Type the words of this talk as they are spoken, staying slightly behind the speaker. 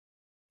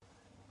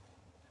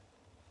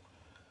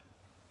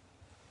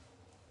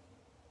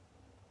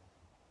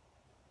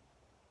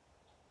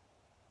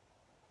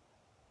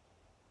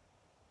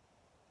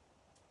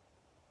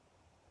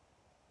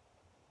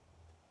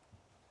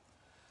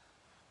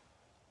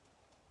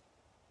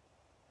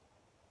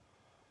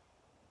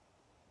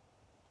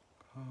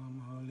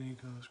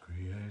Ghost,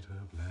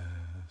 Creator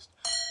blessed,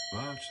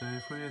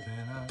 vouchsafe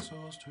within our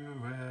souls to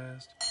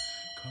rest.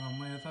 Come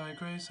with thy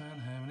grace and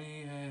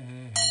heavenly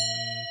aid,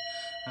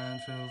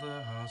 and fill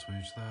the hearts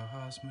which thou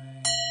hast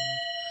made.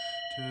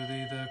 To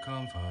thee the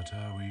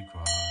Comforter we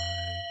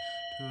cry,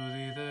 to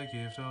thee the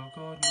gift of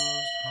God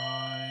most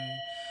high,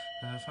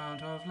 the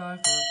fount of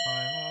life, the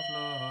fire of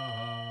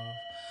love,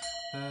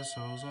 the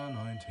soul's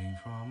anointing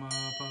from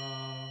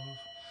above.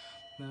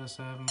 The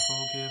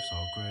sevenfold gifts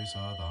of grace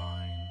are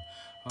thine,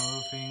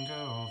 O finger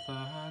of the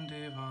hand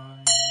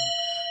divine,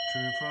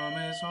 true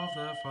promise of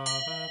the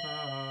Father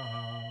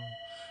thou,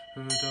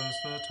 who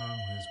dost the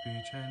tongue with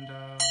speech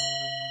endow.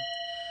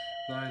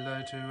 Thy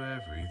light to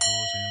every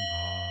thought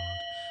impart,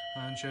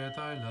 and shed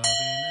thy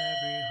love in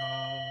every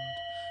heart.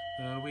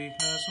 The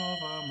weakness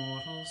of our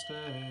mortal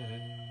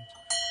state,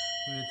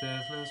 with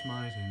deathless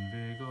might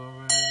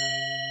invigorate.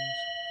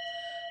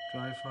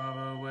 Drive far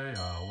away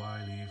our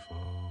wily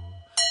foe,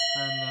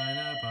 and thine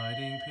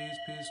abiding peace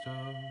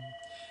bestow.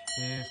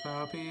 If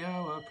thou be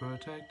our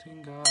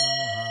protecting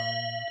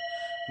guide,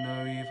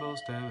 no evil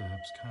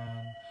steps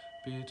can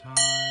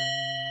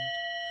betide.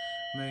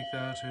 Make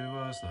thou to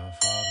us the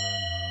Father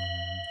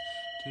known,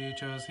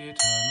 teach us the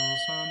eternal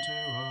Son to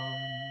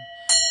own,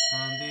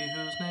 and thee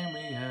whose name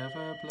we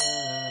ever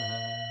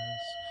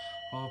bless,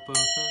 of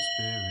both the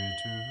Spirit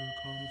to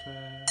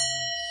confess.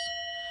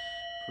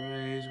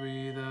 Praise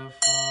we the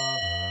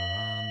Father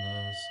and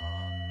the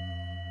Son,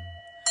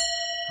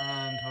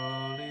 and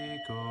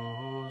Holy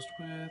Ghost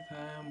with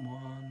them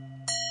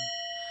one.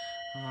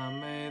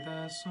 And may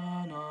the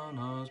Son on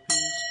us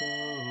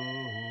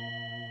bestow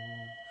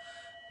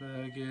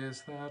the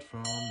gifts that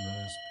from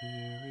the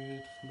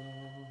Spirit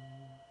flow.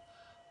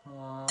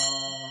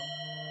 Amen.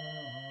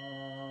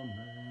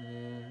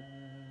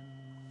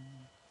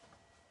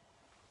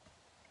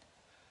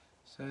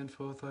 Send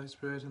forth thy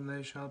Spirit, and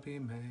they shall be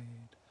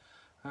made,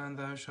 and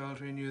thou shalt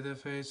renew the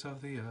face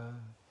of the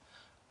earth.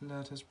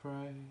 Let us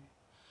pray.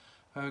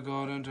 O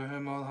God, unto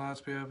whom all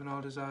hearts be open,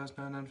 all desires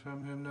known, and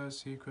from whom no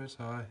secrets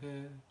are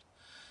hid,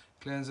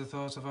 cleanse the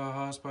thoughts of our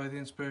hearts by the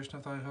inspiration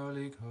of thy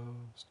Holy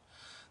Ghost,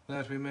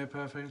 that we may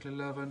perfectly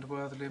love and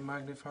worthily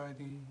magnify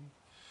thee,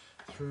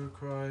 through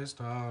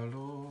Christ our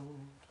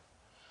Lord.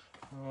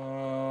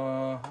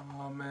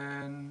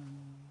 Amen.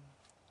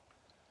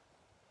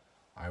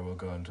 I will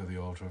go unto the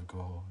altar of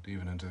God,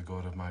 even unto the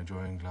God of my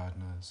joy and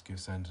gladness. Give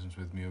sentence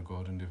with me, O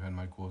God, and defend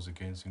my cause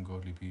against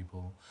ungodly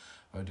people.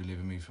 O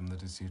deliver me from the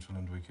deceitful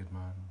and wicked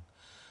man.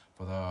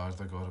 For thou art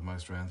the God of my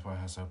strength, why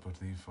hast thou put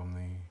thee from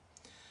thee?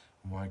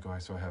 Why go I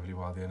so heavily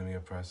while the enemy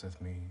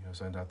oppresseth me? O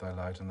send out thy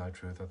light and thy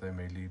truth, that they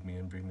may lead me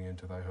and bring me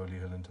into thy holy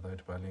hill, into thy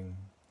dwelling.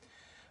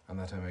 And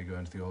that I may go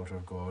unto the altar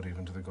of God,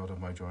 even to the God of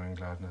my joy and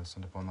gladness.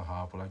 And upon the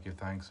harp will I give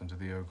thanks unto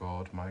thee, O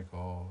God, my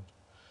God.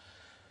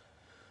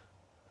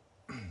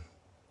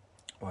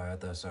 Why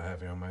art thou so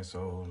heavy on my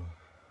soul?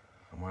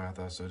 And why art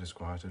thou so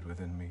disquieted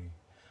within me?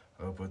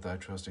 O put thy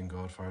trust in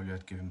God, for I will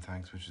yet give him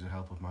thanks, which is the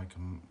help of my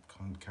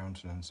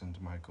countenance, and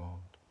to my God.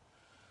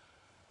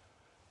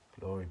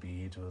 Glory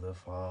be to the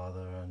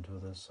Father, and to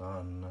the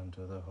Son, and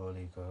to the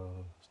Holy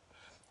Ghost,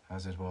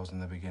 as it was in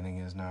the beginning,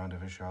 is now, and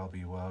ever shall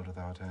be, world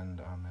without end.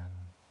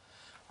 Amen.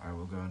 I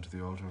will go unto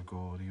the altar of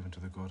God, even to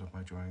the God of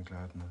my joy and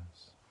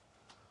gladness.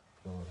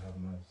 Lord, have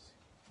mercy.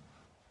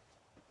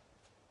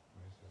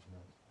 Christ, have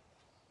mercy.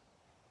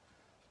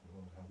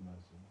 Lord, have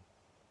mercy.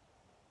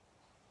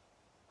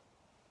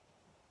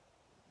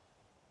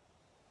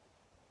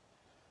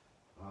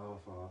 Our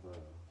Father,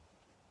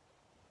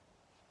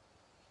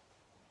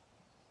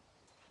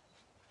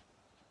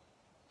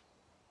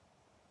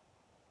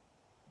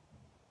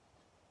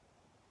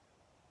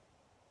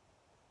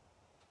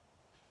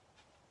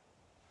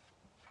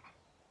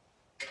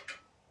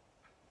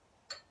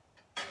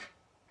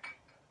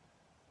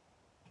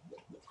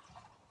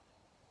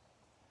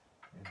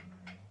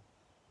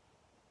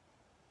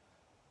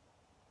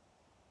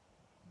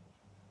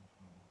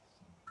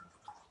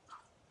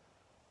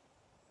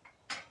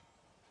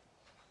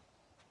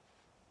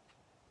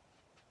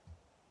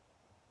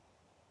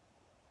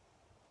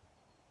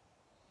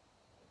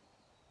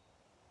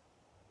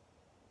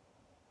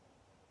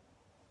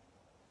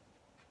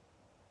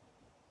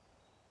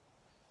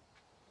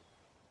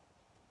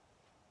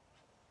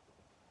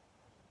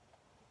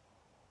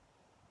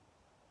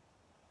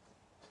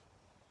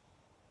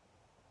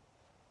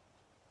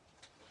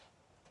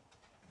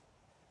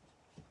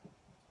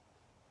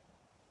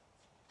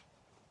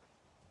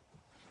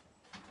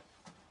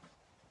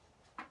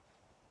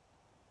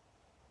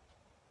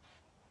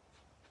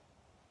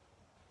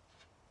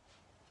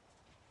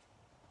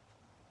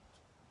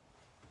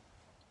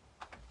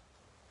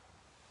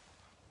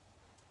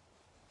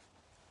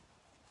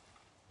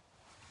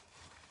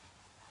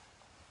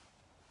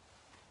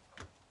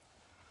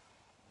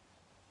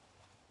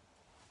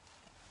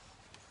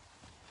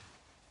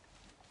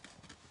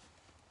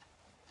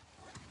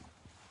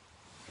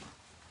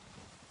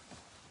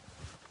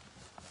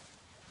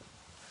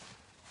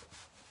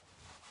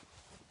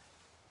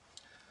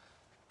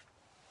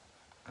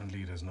 and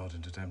lead us not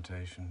into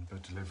temptation,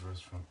 but deliver us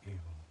from evil.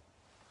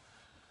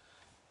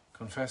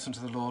 Confess unto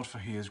the Lord, for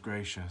he is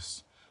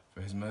gracious, for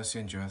his mercy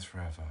endureth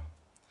forever.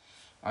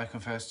 I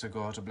confess to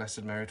God, to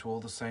Blessed Mary, to all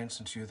the saints,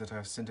 and to you that I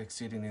have sinned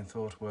exceedingly in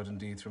thought, word, and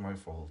deed through my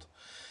fault.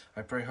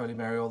 I pray, Holy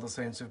Mary, all the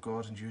saints of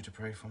God, and you to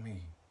pray for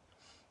me.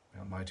 May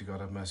Almighty God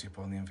have mercy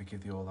upon thee, and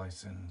forgive thee all thy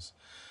sins,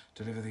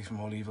 deliver thee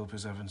from all evil,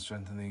 preserve and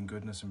strengthen thee in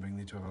goodness, and bring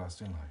thee to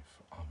everlasting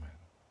life. Amen.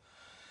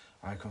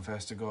 I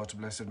confess to God, to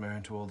Blessed Mary,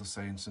 and to all the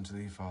saints, and to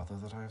thee, Father,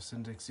 that I have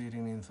sinned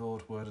exceedingly in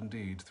thought, word, and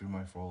deed through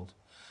my fault.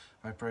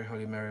 I pray,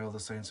 Holy Mary, all the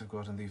saints of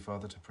God, and thee,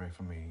 Father, to pray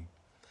for me.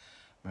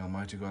 May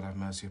Almighty God have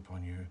mercy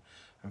upon you,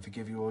 and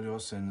forgive you all your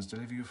sins,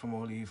 deliver you from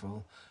all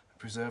evil, and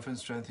preserve and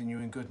strengthen you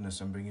in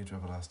goodness, and bring you to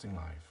everlasting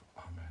life.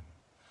 Amen.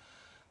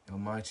 The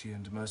Almighty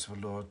and merciful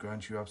Lord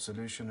grant you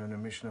absolution and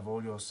remission of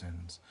all your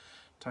sins,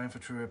 time for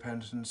true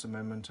repentance,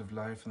 amendment of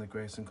life, and the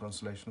grace and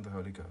consolation of the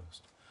Holy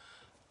Ghost.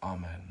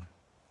 Amen.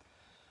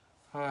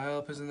 Our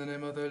help is in the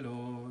name of the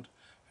Lord,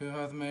 who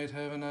hath made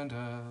heaven and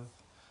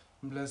earth.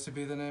 Blessed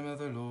be the name of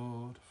the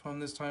Lord, from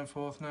this time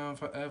forth, now and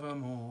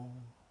forevermore.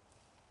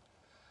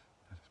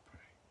 Let us pray.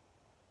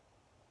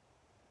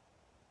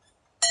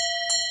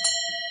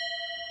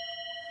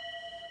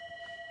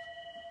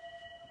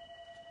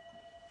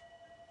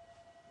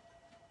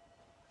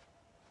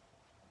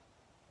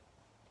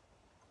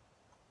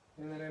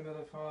 In the name of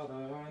the Father,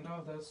 and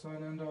of the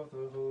Son, and of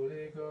the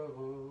Holy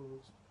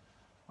Ghost.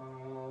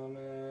 Amen.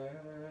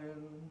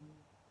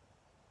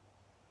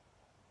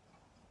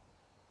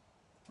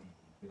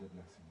 Be the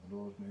blessing. The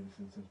Lord may the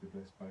sins be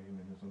blessed by him,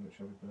 and his honor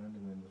shall be burned,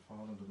 in the name of the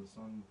Father, and of the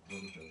Son, and of the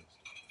Holy Ghost.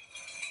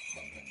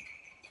 Amen.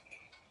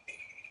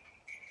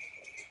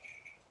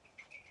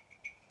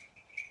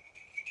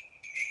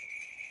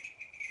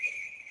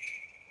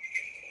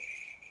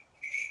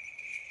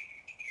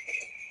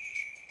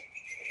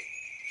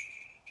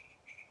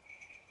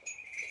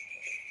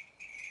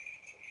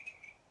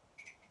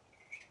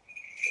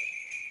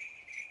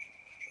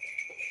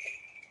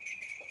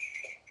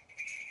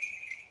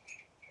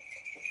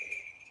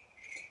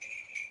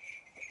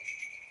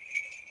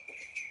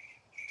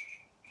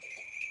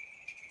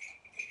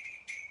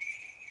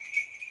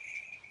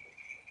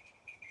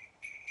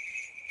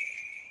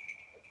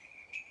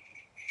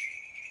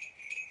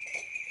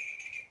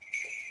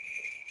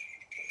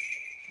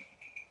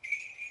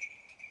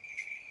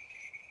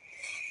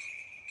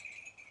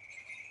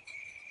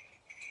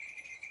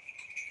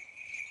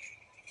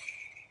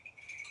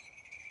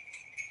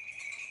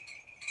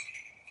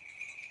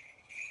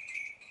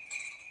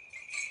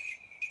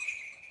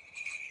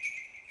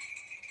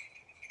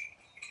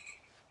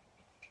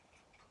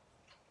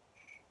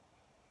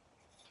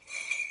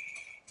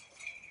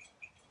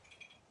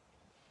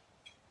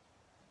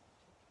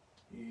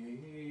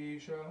 He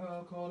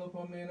shall call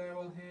upon me, and I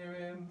will hear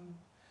him.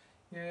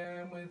 Yea,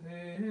 I am with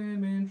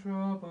him in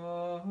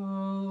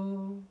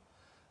trouble.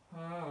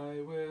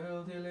 I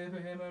will deliver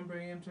him and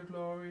bring him to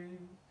glory.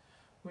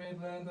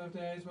 With length of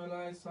days will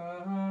I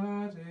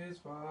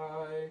satisfy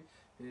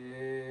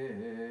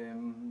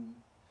him.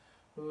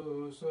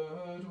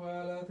 Whoso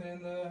dwelleth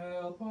in the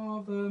help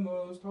of the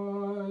Most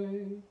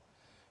High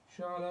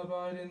shall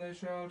abide in the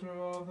shelter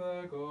of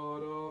the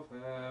God of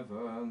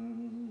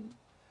heaven.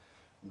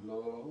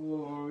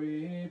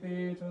 Glory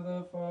be to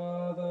the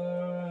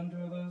Father, and to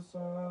the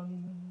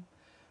Son,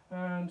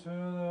 and to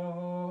the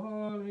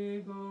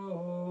Holy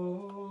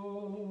Ghost,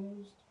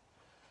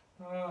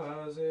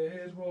 as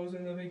it was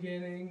in the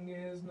beginning,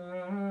 is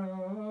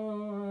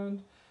now,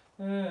 and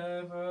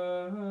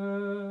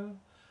ever,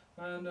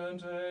 and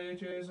unto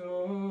ages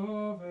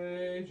of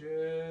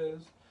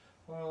ages.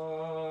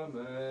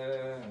 Amen.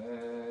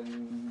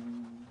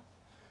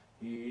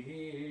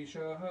 He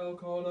shall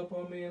call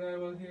upon me, and I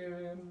will hear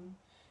him.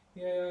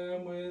 Yea, I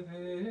am with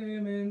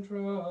him in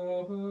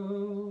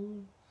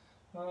trouble.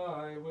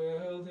 I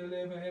will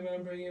deliver him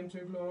and bring him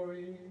to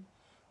glory.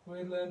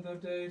 With length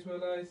of days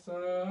will I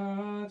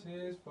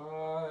satisfy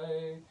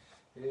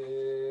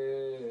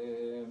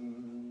him.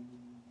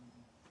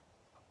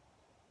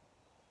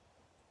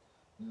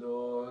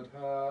 Lord,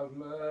 have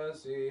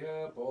mercy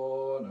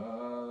upon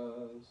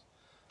us.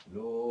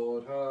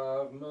 Lord,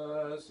 have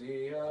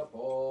mercy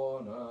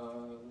upon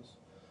us.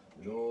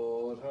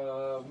 Lord,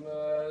 have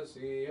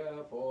mercy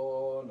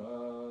upon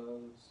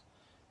us.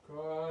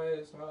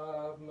 Christ,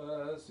 have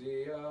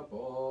mercy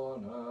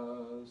upon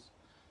us.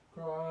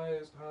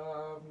 Christ,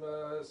 have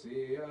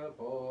mercy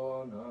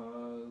upon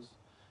us.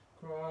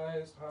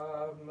 Christ,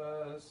 have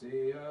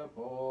mercy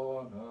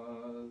upon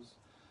us.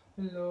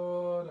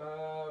 Lord,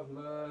 have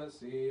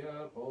mercy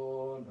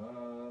upon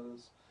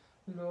us.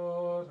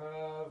 Lord,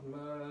 have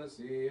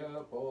mercy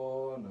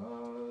upon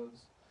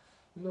us.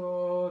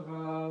 Lord,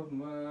 have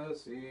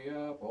mercy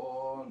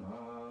upon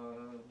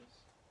us.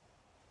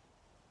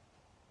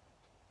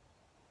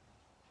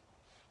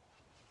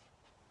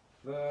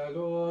 The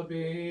Lord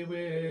be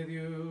with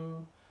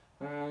you,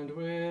 and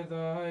with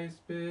thy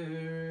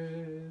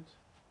spirit.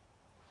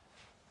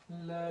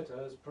 Let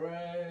us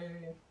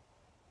pray.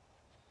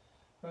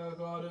 O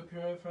God,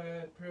 who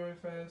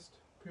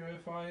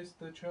purifies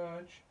the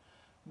Church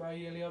by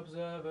yearly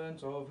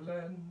observance of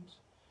Lent,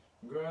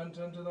 Grant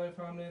unto thy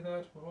family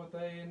that what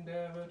they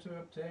endeavour to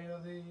obtain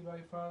of thee by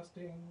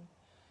fasting,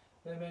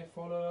 they may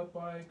follow up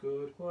by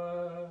good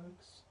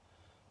works.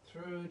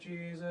 Through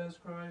Jesus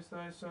Christ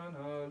thy Son,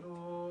 our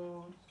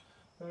Lord,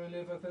 who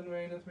liveth and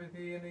reigneth with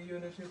thee in the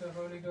unity of the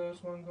Holy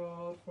Ghost, one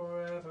God,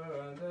 for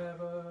ever and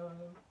ever.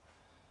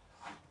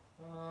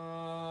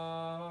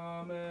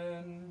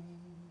 Amen.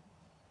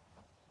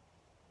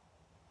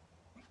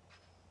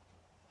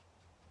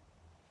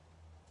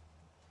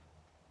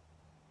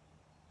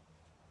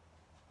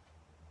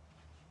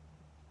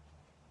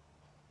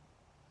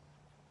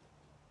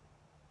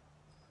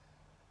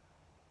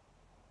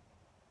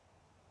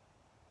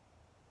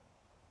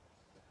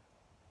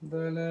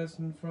 The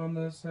lesson from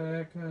the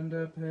second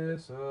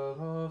epistle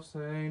of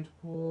St.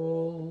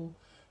 Paul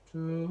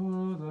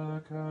to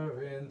the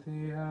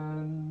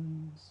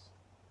Corinthians.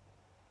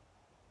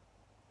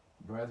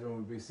 Brethren,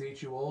 we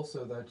beseech you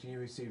also that ye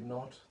receive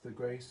not the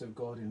grace of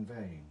God in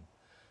vain.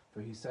 For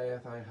he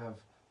saith, I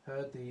have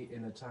heard thee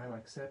in a time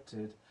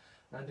accepted,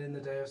 and in the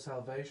day of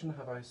salvation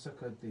have I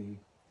succoured thee.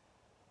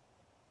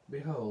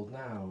 Behold,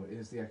 now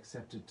is the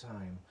accepted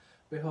time.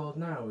 Behold,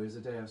 now is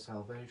the day of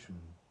salvation.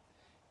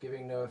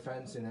 Giving no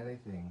offence in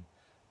anything,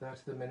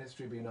 that the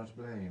ministry be not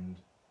blamed,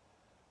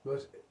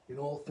 but in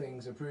all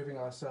things approving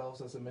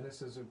ourselves as the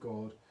ministers of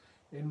God,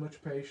 in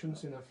much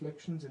patience, in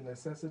afflictions, in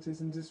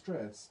necessities, in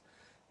distress,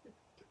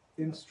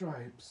 in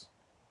stripes,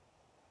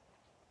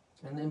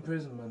 in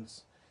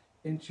imprisonments,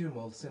 in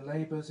tumults, in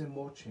labours, in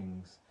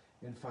watchings,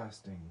 in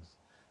fastings,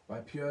 by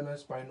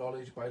pureness, by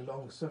knowledge, by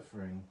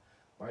long-suffering,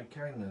 by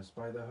kindness,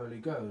 by the Holy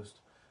Ghost,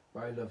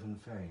 by love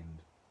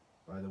unfeigned,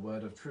 by the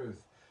word of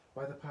truth,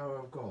 by the power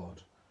of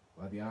God,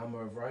 by the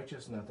armour of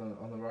righteousness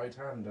on the right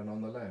hand and on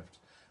the left,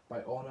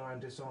 by honour and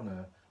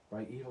dishonour,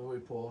 by evil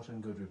report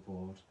and good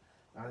report,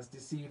 as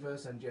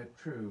deceivers and yet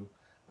true,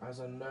 as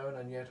unknown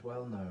and yet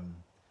well known,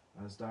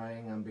 as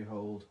dying and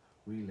behold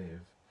we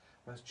live,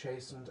 as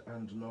chastened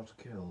and not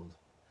killed,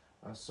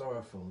 as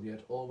sorrowful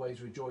yet always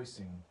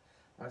rejoicing,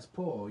 as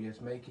poor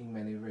yet making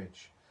many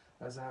rich,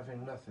 as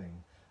having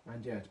nothing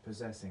and yet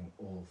possessing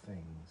all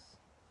things.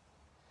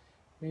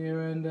 Here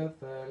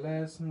endeth the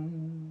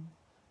lesson.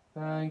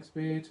 Thanks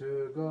be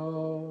to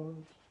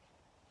God.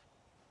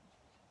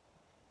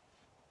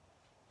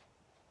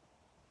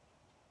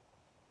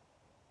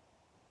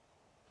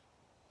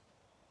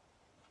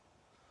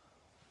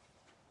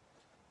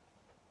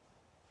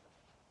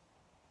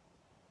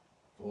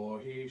 For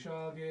he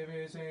shall give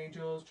his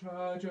angels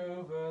charge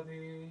over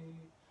thee,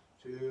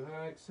 to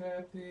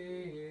accept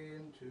thee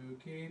and to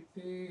keep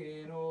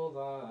thee in all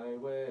thy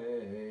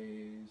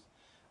ways.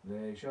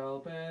 They shall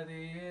bear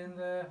thee in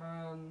their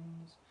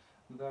hands,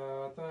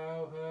 that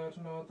thou hurt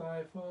not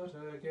thy foot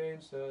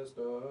against a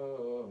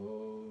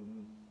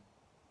stone.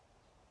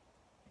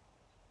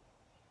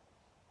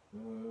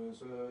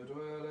 Whoso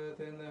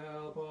dwelleth in the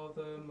help of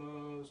the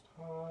Most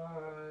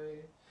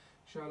High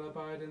shall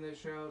abide in the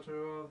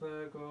shelter of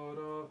the God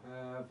of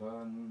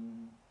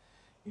heaven.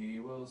 He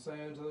will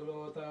say unto the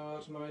Lord, Thou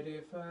art my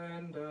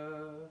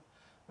defender,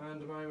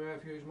 and my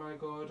refuge, my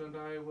God, and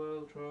I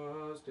will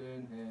trust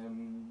in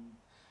him.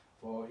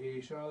 For he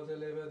shall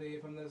deliver thee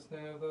from the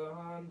snare of the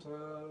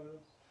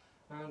hunter,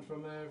 and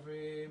from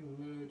every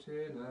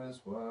mutinous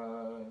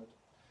word.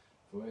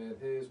 With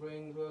his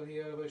wings will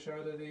he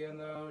overshadow thee, and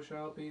thou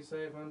shalt be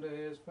safe under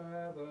his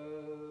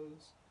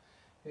feathers.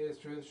 His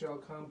truth shall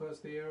compass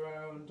thee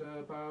around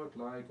about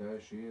like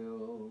a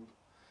shield.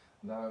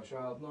 Thou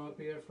shalt not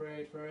be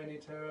afraid for any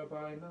terror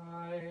by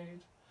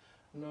night,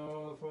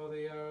 nor for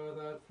the arrow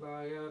that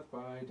flieth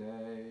by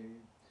day,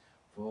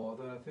 for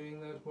the thing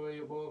that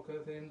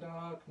walketh in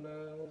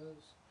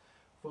darkness,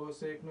 for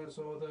sickness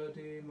or the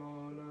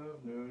demon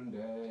of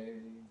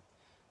noonday.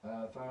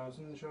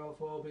 1,000 shall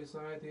fall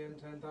beside thee, and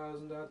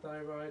 10,000 at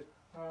thy right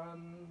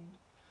hand,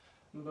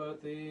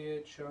 but thee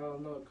it shall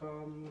not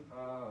come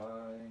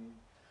nigh.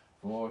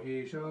 For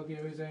he shall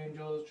give his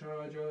angels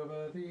charge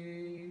over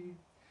thee,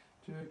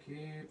 to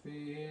keep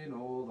thee in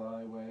all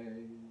thy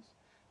ways.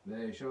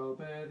 They shall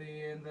bear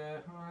thee in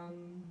their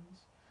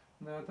hands,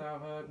 that thou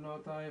hurt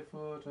not thy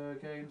foot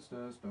against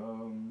a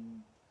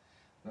stone.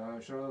 Thou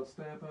shalt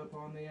step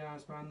upon the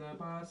asp and the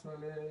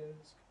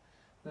basilisk,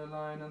 the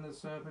lion and the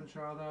serpent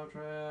shalt thou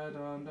tread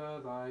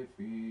under thy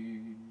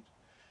feet.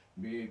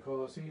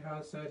 Because he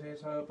hath set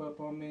his hope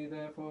upon me,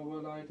 therefore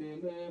will I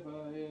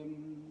deliver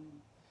him.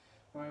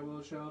 I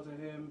will shelter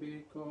him,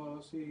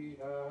 because he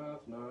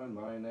hath known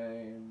my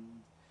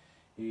name.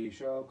 He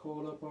shall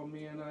call upon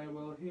me, and I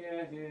will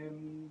hear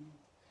him.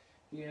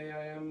 Yea,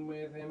 I am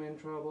with him in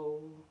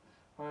trouble.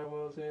 I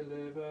will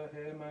deliver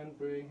him and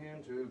bring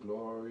him to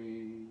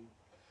glory.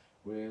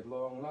 With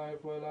long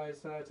life will I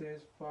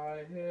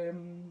satisfy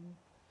him,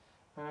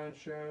 and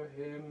show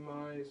him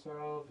my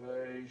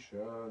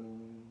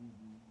salvation.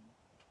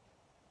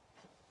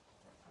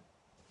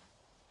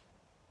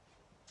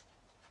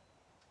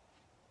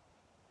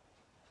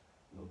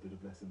 Lord, be the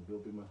blessing, will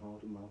be my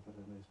heart and mouth, that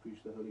I may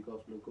preach the holy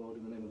gospel of God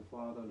in the name of the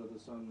Father, and of the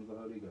Son, and of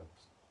the Holy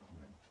Ghost.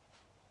 Amen.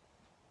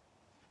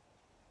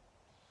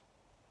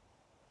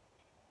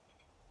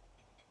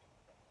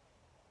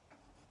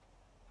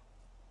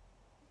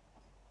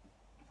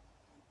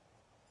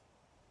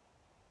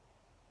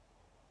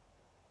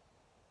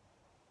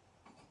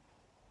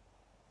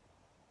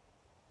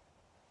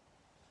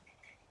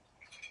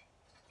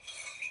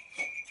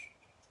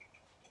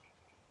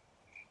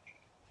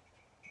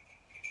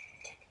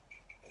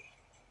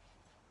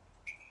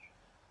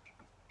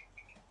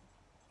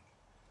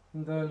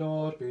 The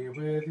Lord be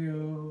with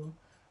you,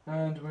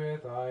 and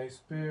with thy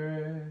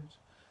spirit.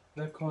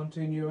 The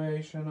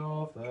continuation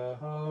of the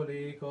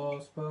Holy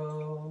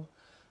Gospel,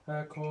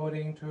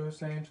 according to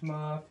St.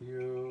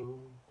 Matthew.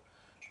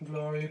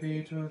 Glory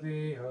be to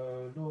thee,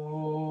 O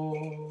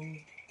Lord.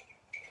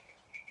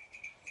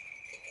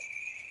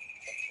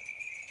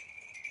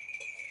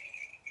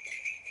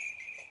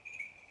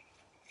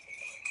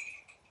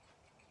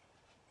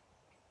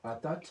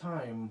 At that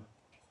time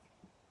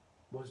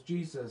was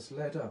Jesus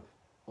led up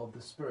of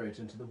the Spirit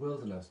into the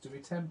wilderness to be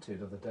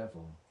tempted of the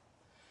devil.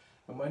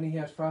 And when he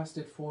had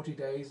fasted 40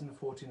 days and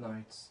 40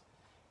 nights,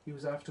 he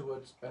was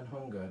afterwards an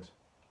hungered.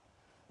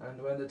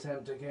 And when the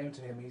tempter came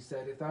to him, he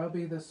said, If thou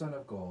be the Son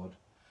of God,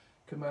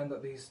 command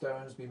that these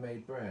stones be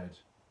made bread.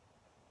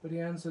 But he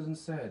answered and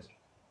said,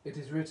 It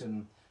is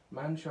written,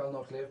 Man shall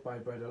not live by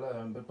bread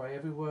alone, but by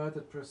every word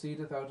that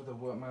proceedeth out of the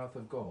mouth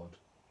of God.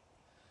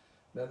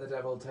 Then the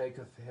devil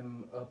taketh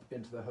him up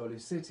into the holy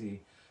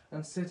city,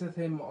 and sitteth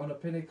him on a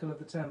pinnacle of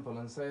the temple,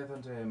 and saith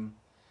unto him,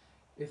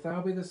 If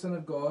thou be the Son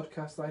of God,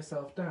 cast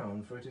thyself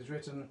down, for it is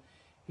written,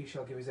 He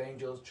shall give his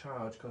angels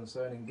charge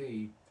concerning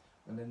thee,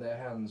 and in their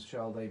hands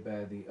shall they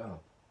bear thee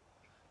up,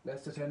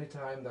 lest at any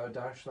time thou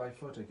dash thy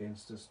foot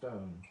against a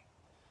stone.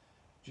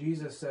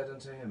 Jesus said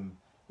unto him,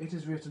 It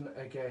is written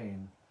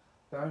again,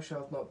 Thou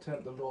shalt not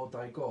tempt the Lord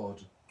thy God.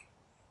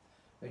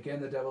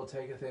 Again the devil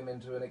taketh him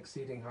into an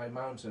exceeding high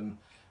mountain,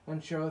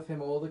 and showeth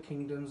him all the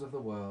kingdoms of the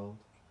world,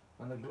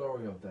 and the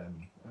glory of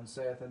them, and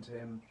saith unto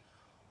him,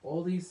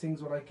 All these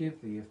things will I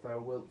give thee, if thou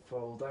wilt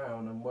fall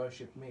down and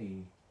worship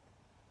me.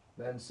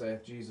 Then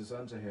saith Jesus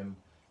unto him,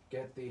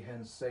 Get thee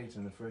hence,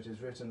 Satan, for it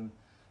is written,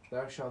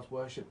 Thou shalt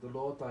worship the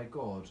Lord thy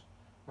God,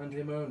 and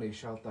him only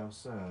shalt thou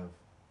serve.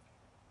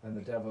 And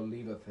the devil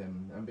leaveth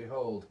him, and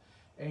behold,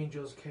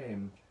 angels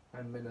came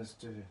and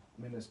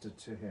ministered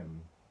to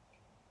him.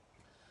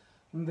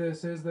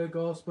 This is the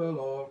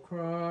gospel of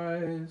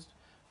Christ.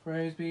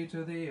 Praise be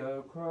to thee,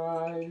 O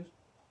Christ.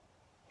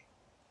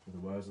 Through the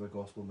words of the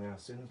gospel may our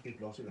sins be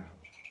blotted out.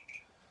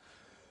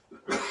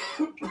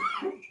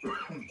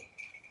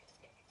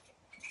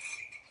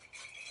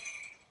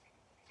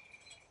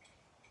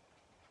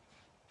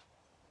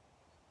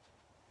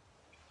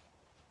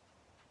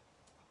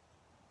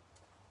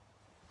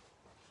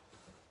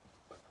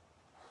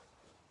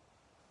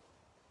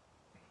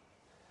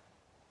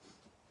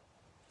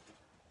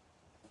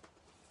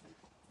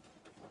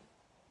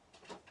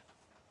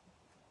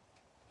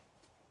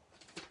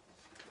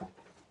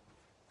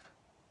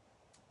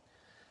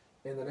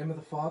 In the name of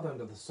the Father, and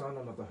of the Son,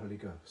 and of the Holy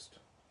Ghost.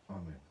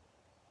 Amen.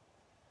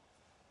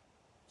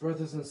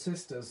 Brothers and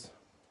sisters,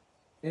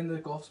 in the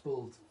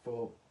Gospel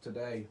for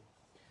today,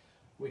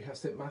 we have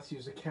St.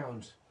 Matthew's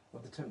account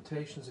of the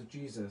temptations of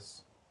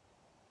Jesus.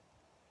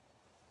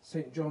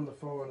 St. John the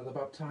Forerunner, the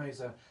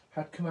baptizer,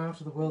 had come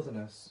out of the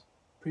wilderness,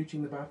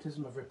 preaching the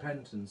baptism of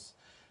repentance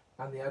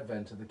and the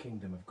advent of the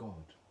kingdom of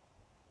God.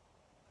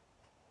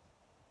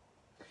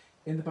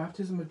 In the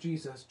baptism of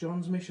Jesus,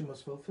 John's mission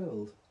was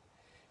fulfilled.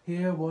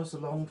 Here was the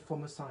longed-for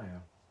Messiah,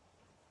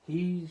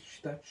 he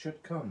that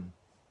should come.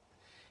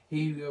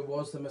 He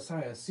was the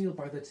Messiah, sealed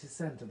by the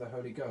descent of the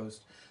Holy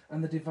Ghost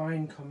and the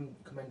divine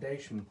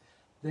commendation,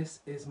 This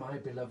is my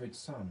beloved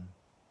Son.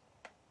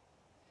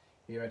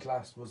 Here at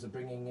last was the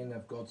bringing in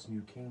of God's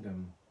new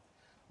kingdom,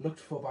 looked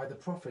for by the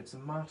prophets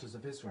and martyrs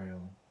of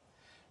Israel,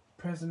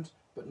 present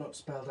but not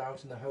spelled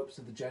out in the hopes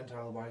of the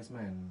Gentile wise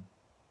men.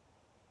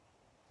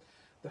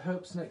 The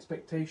hopes and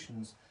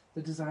expectations,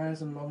 the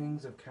desires and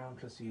longings of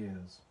countless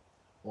years,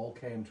 all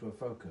came to a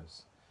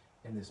focus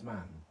in this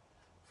man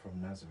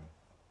from Nazareth.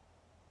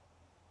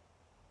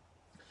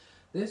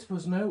 This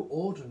was no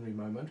ordinary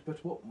moment,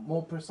 but what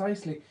more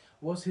precisely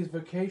was his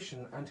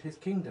vocation and his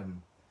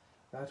kingdom.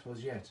 That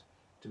was yet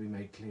to be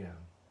made clear.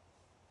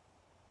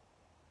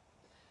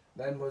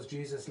 Then was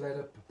Jesus led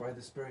up by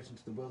the Spirit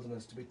into the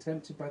wilderness to be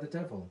tempted by the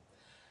devil.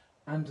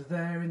 And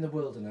there in the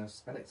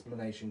wilderness an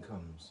explanation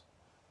comes.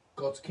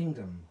 God's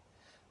kingdom,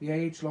 the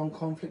age-long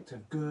conflict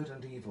of good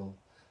and evil,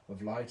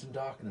 of light and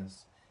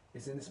darkness,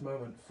 is in this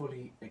moment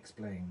fully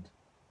explained.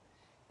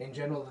 In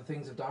general, the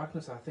things of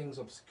darkness are things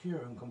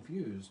obscure and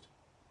confused,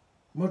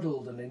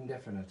 muddled and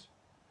indefinite,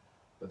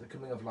 but the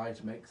coming of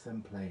light makes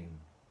them plain.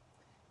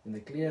 In the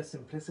clear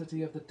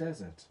simplicity of the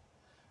desert,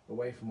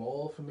 away from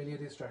all familiar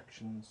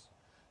distractions,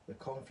 the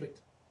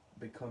conflict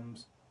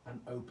becomes an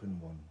open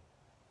one.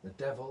 The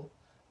devil,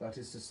 that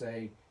is to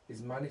say,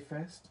 is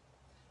manifest,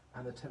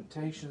 and the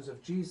temptations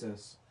of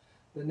Jesus,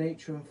 the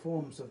nature and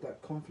forms of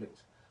that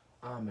conflict,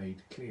 are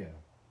made clear.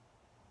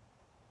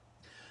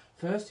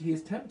 First, he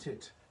is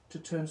tempted to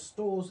turn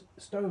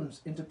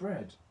stones into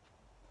bread.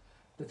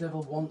 The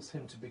devil wants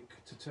him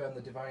to turn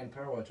the divine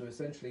power to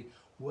essentially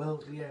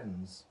worldly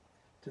ends,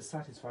 to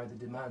satisfy the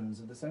demands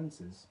of the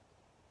senses.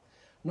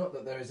 Not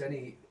that there is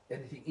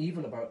anything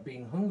evil about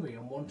being hungry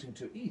and wanting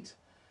to eat,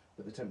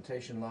 but the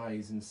temptation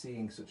lies in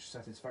seeing such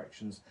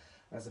satisfactions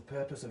as the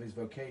purpose of his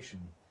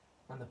vocation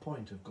and the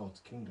point of God's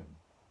kingdom.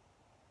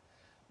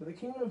 But the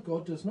kingdom of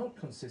God does not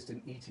consist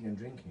in eating and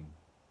drinking.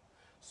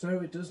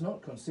 So it does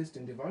not consist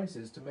in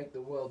devices to make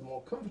the world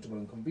more comfortable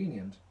and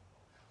convenient.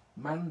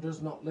 Man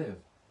does not live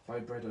by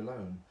bread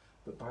alone,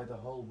 but by the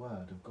whole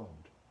word of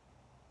God.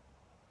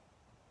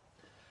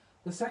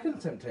 The second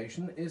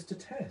temptation is to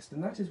test,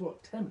 and that is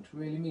what tempt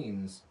really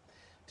means.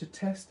 To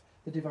test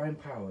the divine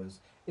powers.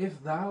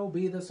 If thou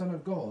be the Son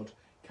of God,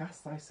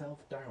 cast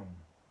thyself down.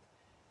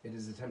 It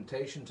is a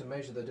temptation to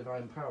measure the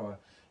divine power,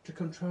 to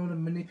control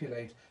and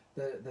manipulate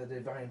the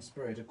divine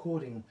spirit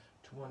according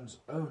to one's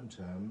own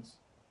terms.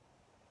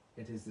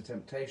 It is the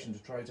temptation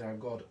to try to have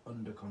God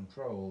under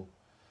control.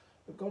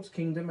 But God's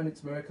kingdom and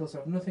its miracles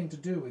have nothing to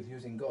do with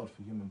using God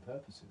for human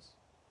purposes.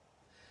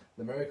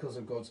 The miracles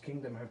of God's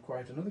kingdom have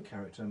quite another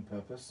character and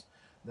purpose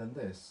than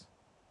this.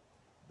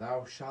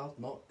 Thou shalt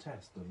not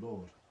test the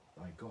Lord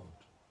thy God.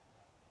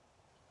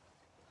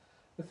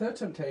 The third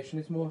temptation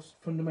is most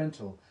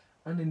fundamental,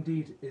 and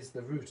indeed is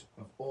the root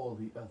of all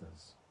the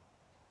others.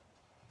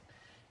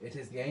 It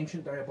is the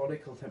ancient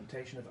diabolical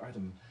temptation of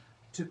Adam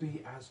to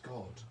be as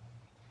God.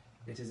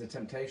 It is a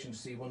temptation to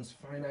see one's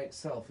finite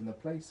self in the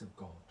place of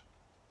God.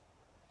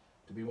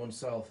 To be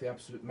oneself the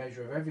absolute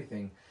measure of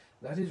everything,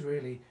 that is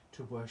really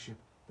to worship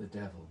the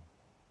devil.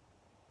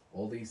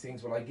 All these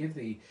things will I give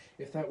thee,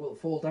 if thou wilt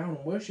fall down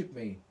and worship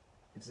me.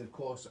 It is of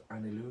course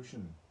an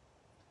illusion.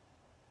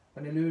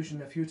 An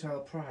illusion of futile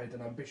pride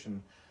and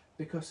ambition,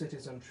 because it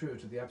is untrue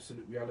to the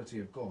absolute reality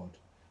of God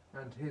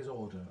and his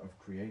order of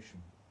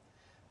creation.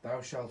 Thou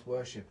shalt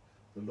worship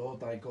the Lord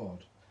thy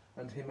God,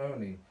 and him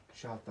only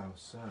shalt thou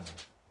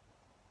serve.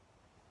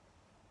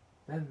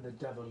 Then the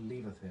devil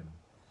leaveth him.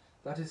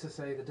 That is to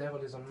say, the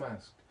devil is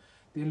unmasked.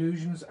 The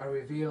illusions are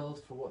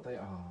revealed for what they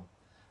are.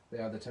 They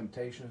are the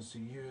temptations to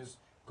use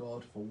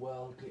God for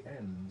worldly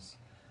ends,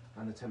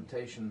 and the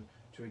temptation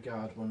to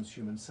regard one's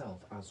human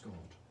self as God.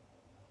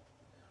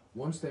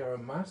 Once they are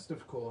unmasked,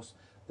 of course,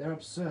 they are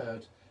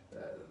absurd.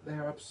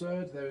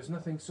 There is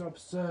nothing so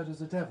absurd as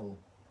the devil,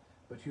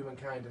 but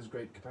humankind has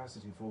great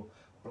capacity for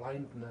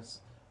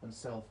blindness and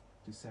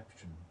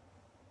self-deception.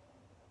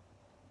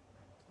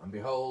 And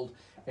behold,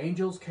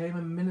 angels came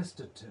and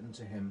ministered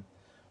unto him.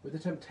 With the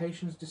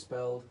temptations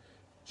dispelled,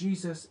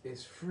 Jesus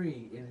is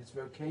free in his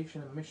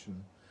vocation and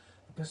mission.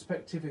 The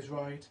perspective is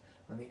right,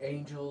 and the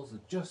angels, the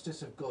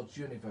justice of God's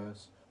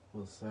universe,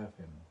 will serve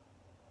him.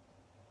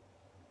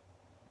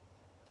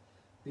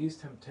 These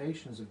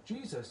temptations of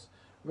Jesus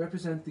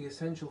represent the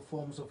essential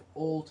forms of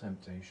all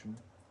temptation.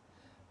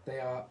 They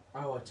are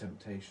our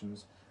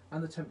temptations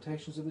and the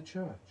temptations of the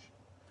church.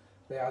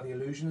 They are the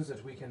illusions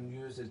that we can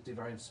use as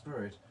divine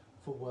spirit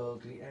for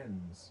worldly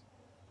ends,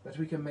 that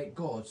we can make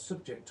God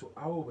subject to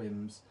our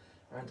whims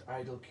and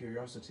idle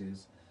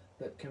curiosities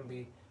that can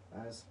be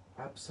as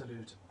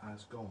absolute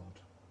as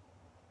God.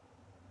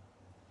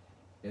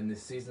 In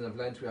this season of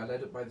Lent we are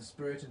led up by the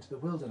Spirit into the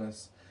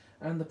wilderness,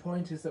 and the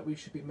point is that we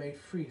should be made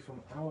free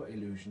from our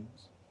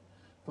illusions.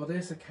 For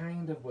this a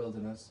kind of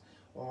wilderness,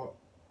 or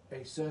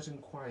a certain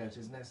quiet,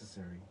 is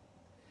necessary.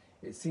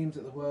 It seems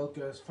that the world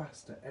goes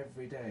faster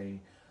every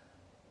day.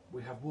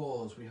 We have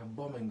wars, we have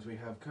bombings, we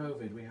have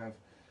COVID, we have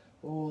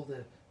all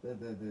the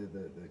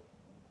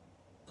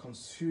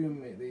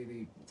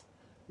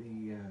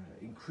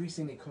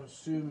increasingly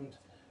consumed.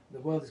 The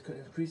world is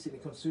increasingly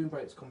consumed by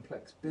its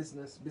complex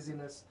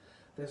busyness.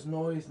 There's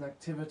noise and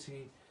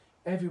activity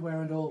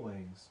everywhere and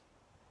always.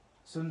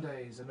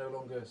 Sundays are no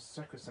longer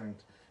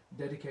sacrosanct,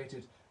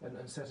 dedicated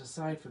and set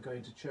aside for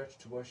going to church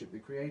to worship the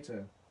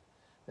Creator.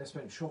 They're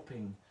spent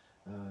shopping,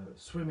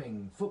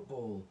 swimming,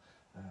 football,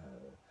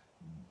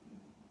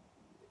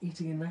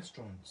 eating in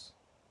restaurants.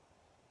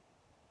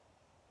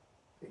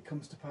 It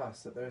comes to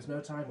pass that there is no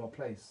time or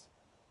place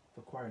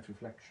for quiet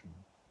reflection.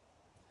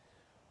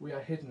 We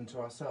are hidden to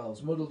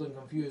ourselves, muddled and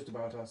confused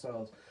about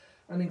ourselves,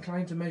 and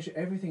inclined to measure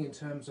everything in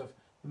terms of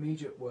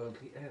immediate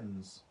worldly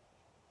ends.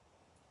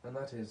 And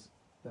that is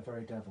the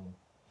very devil.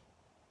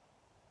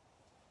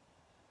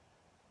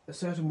 A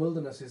certain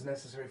wilderness is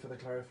necessary for the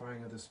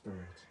clarifying of the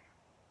spirit.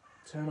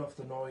 Turn off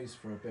the noise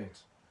for a bit.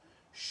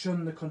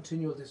 Shun the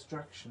continual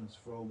distractions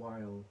for a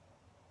while.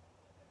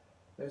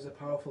 There is a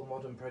powerful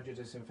modern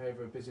prejudice in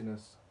favour of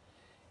busyness.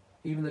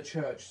 Even the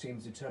church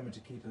seems determined to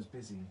keep us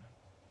busy.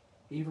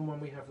 Even when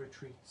we have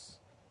retreats,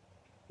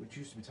 which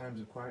used to be times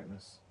of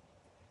quietness,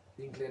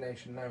 the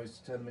inclination now is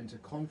to turn them into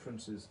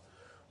conferences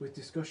with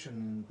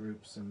discussion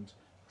groups and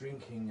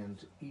drinking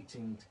and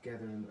eating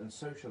together and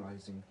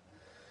socialising.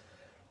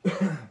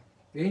 The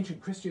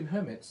ancient Christian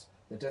hermits,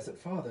 the Desert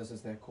Fathers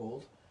as they're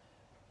called,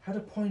 had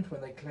a point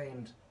when they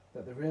claimed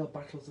that the real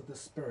battles of the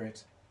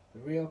spirit,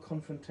 the real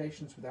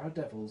confrontations with our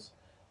devils,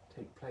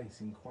 take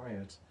place in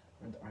quiet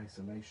and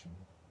isolation.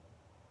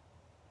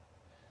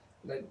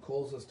 Lent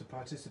calls us to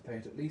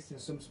participate, at least in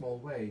some small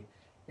way,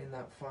 in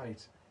that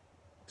fight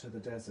to the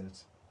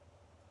desert,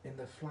 in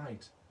the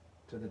flight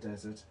to the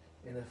desert,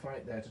 in the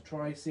fight there, to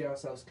try see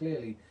ourselves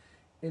clearly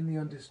in the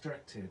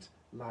undistracted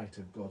light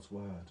of God's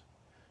Word,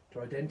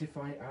 to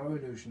identify our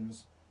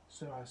illusions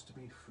so as to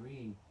be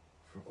free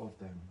of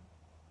them.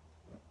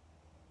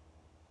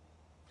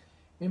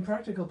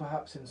 Impractical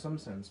perhaps in some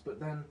sense, but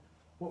then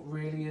what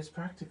really is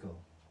practical?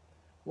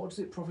 What does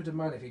it profit a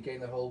man if he gain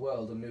the whole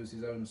world and lose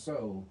his own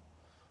soul?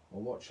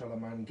 Or what shall a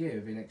man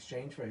give in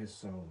exchange for his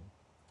soul?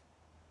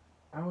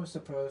 Our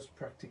supposed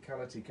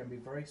practicality can be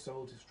very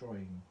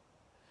soul-destroying.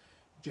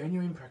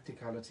 Genuine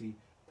practicality,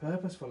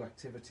 purposeful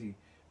activity,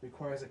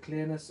 requires a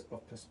clearness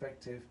of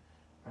perspective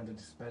and a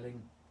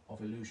dispelling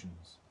of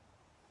illusions.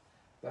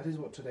 That is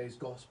what today's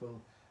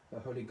gospel, the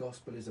Holy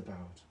Gospel, is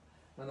about,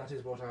 and that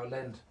is what our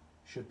Lent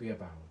should be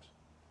about.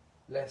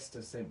 Lest,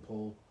 as St.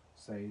 Paul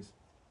says,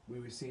 we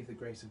receive the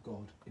grace of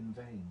God in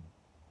vain.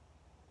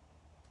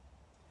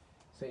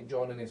 St.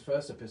 John, in his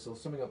first epistle,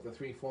 summing up the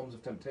three forms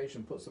of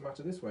temptation, puts the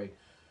matter this way: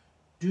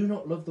 do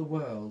not love the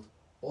world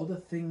or the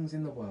things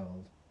in the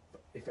world.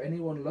 If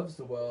anyone loves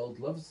the world,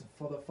 loves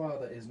for the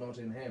Father is not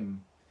in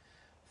him.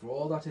 For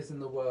all that is in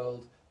the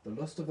world, the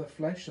lust of the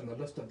flesh and the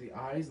lust of the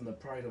eyes and the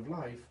pride of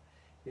life,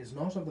 is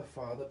not of the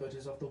Father but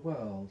is of the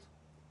world.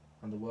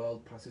 And the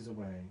world passes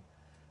away,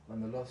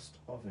 and the lust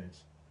of it,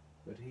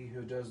 but he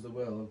who does the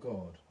will of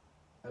God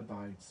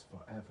abides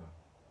forever.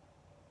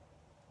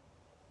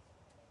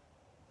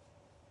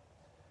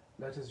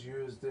 Let us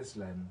use this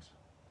Lent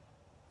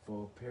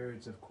for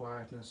periods of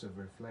quietness, of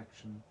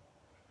reflection,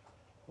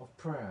 of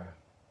prayer,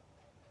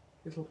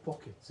 little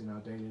pockets in our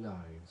daily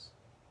lives,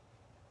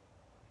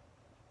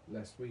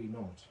 lest we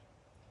not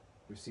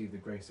receive the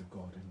grace of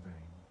God in vain.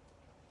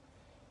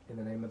 In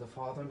the name of the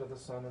Father, and of the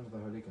Son, and of the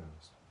Holy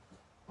Ghost.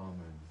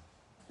 Amen.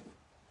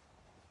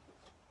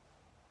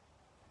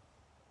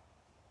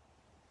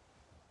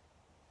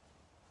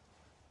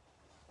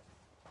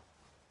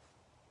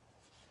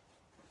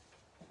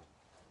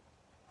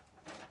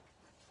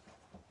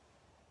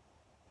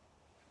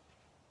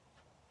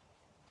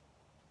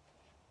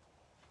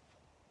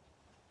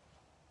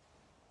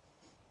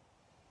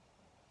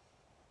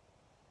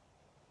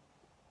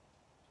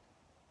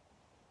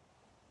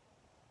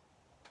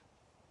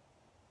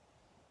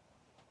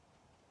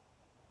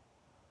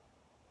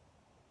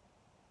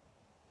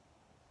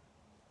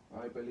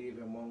 I believe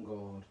in one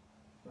God,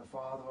 the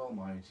Father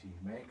Almighty,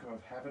 maker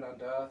of heaven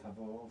and earth, of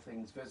all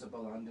things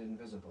visible and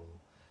invisible,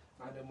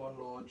 and in one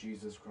Lord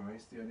Jesus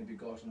Christ, the only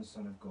begotten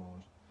Son of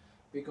God,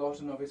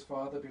 begotten of his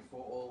Father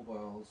before all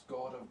worlds,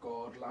 God of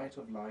God, light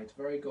of light,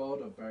 very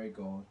God of very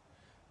God,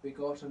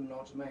 begotten,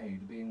 not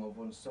made, being of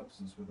one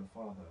substance with the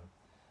Father,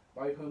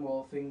 by whom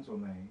all things were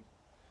made,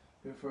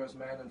 who for us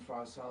men and for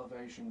our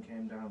salvation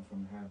came down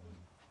from heaven,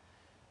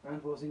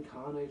 and was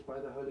incarnate by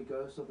the Holy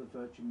Ghost of the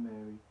Virgin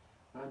Mary,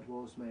 and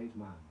was made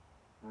man,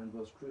 and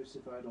was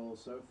crucified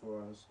also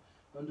for us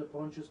under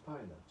Pontius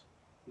Pilate.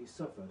 He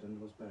suffered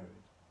and was buried.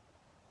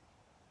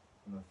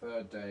 On the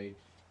third day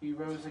he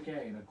rose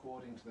again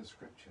according to the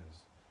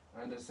Scriptures,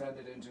 and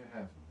ascended into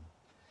heaven,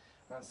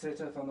 and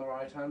sitteth on the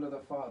right hand of the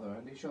Father,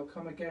 and he shall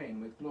come again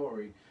with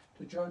glory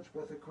to judge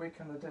both the quick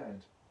and the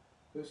dead,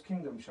 whose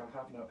kingdom shall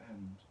have no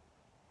end.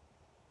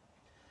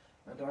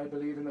 And I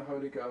believe in the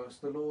Holy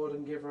Ghost, the Lord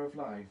and giver of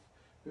life,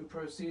 who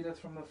proceedeth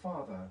from the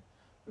Father,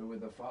 who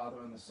with the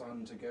Father and the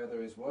Son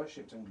together is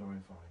worshipped and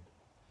glorified,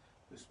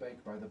 who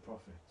spake by the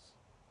prophets.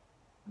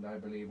 And I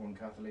believe one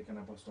Catholic and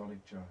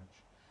Apostolic Church.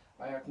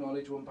 I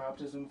acknowledge one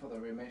baptism for the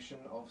remission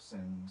of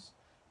sins,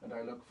 and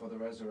I look for the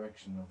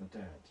resurrection of the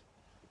dead,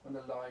 and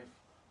the life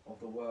of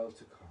the world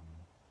to come.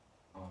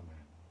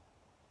 Amen.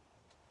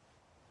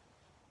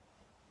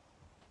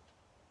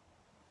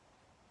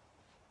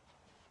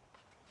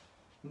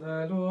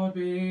 The Lord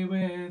be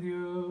with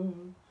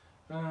you,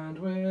 and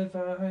with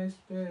thy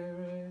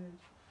spirit.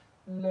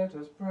 Let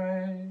us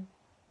pray.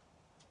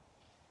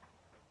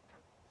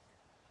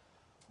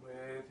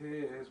 With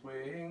his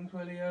wings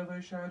will he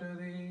overshadow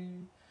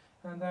thee,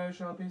 and thou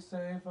shalt be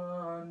safe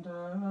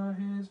under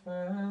his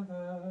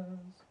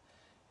feathers.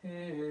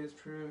 His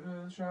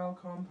truth shall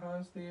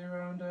compass thee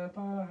round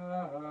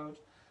about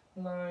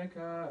like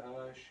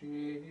a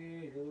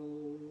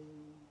shield.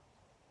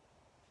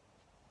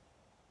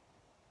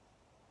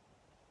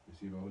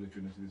 Receive, O Holy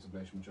Trinity, this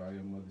oblation which I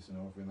am with this and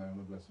offering thy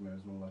own blessed Mary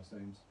and all thy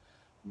saints,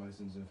 for my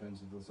sins and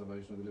offences, for the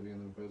salvation of the living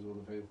and the repose of all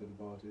the faith that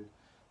departed. In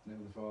the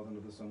name of the Father, and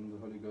of the Son, and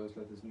of the Holy Ghost,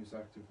 let this new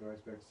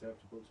sacrifice be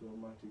acceptable to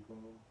Almighty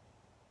God.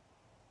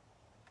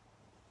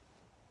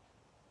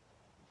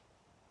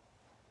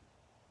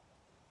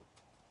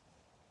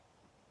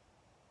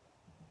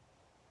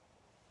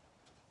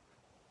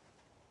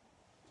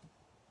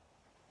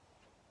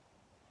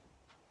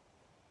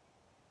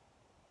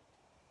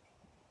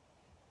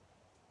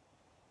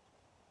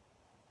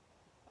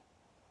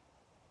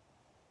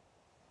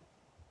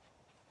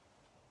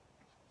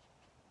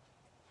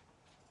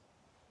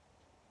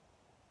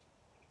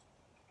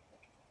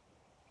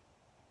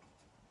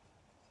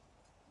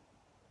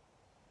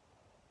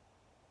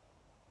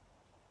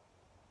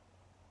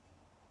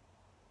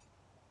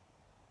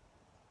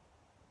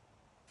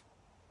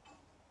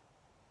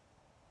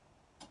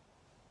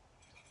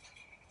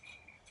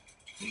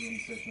 For the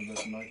intercession of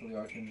Blessed Michael, the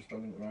Archangel,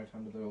 standing at the right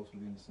hand of the altar,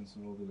 the innocence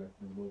of all the elect,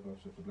 and the Lord God,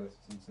 shall the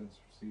blessed incense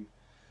receive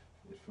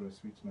it for a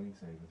sweet smelling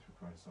savour through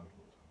Christ our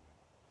Lord.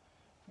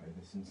 May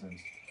this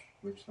incense,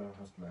 which thou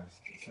hast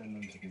blessed, ascend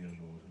unto thee, O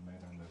Lord, and may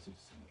thy mercy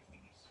descend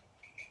upon us.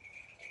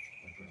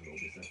 I prayer, Lord,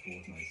 be set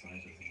forth in thy sight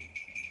as the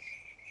incense.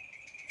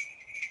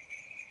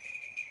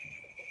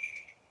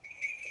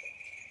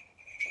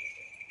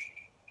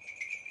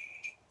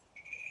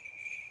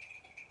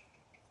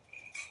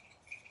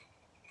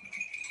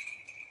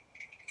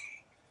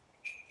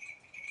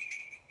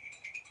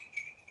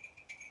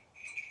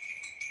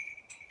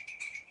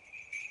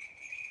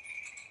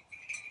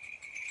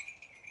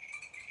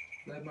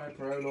 Let my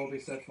prayer, Lord, be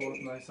set forth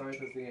in thy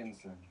sight as the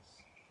incense.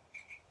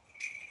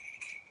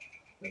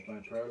 Let my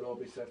prayer, Lord,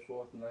 be set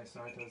forth in thy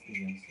sight as the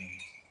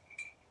incense.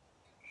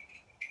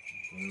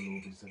 My prayer,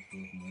 Lord, be set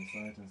forth in thy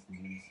sight as the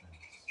incense.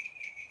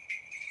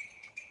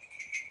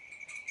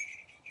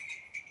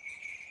 Let my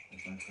prayer,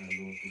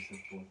 Lord, be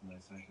set forth in thy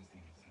sight as the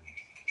incense.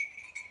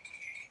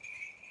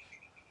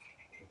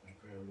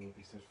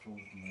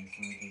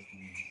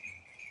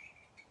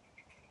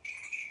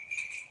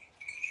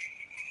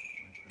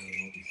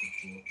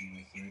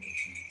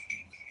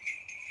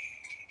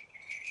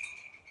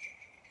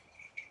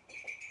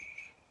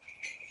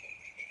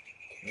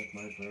 Let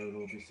my prayer,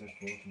 Lord, be set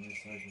forth in thy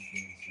sight as the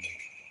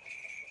incense.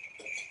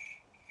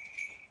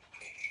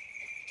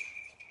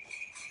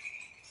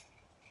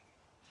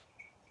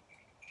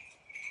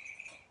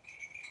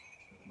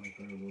 My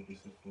prayer, Lord, be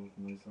set forth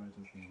in thy sight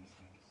as the incense.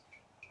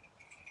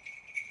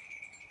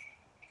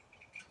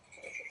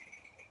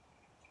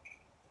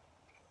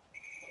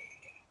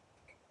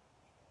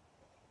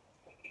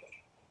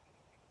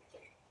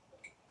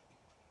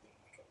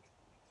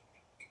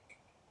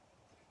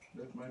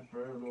 Let my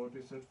prayer, Lord,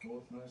 be set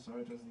forth in thy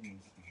sight as the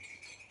incense.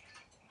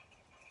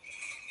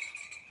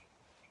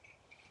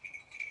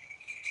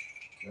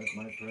 Let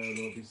my prayer,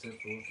 Lord, be set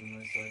forth in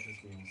thy sight as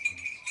the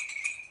incense.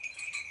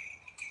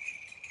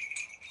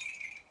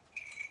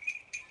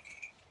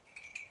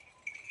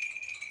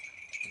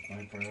 Let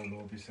my prayer,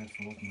 Lord, be set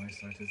forth in thy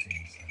sight as the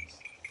incense.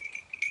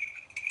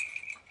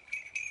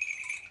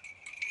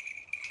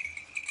 Let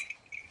my prayer, Lord, be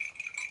set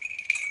forth in thy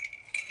sight as the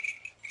incense.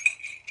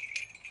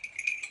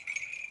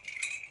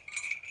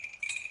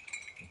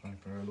 Let my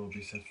prayer, Lord,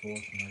 be set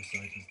forth in thy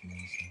sight as the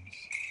incense.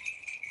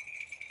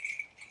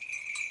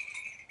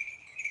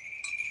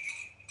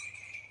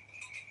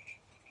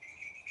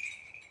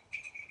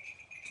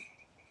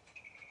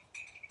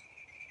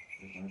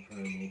 Let my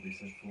prayer, Lord, be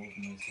set forth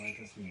in thy sight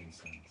as the incense. Let my prayer, Lord, be set forth in thy sight as the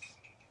incense.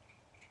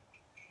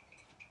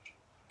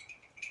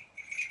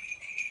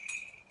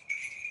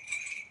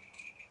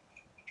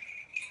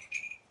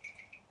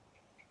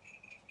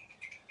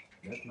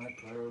 Let my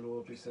prayer,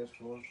 Lord, be set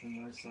forth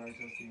in thy sight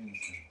as the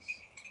incense.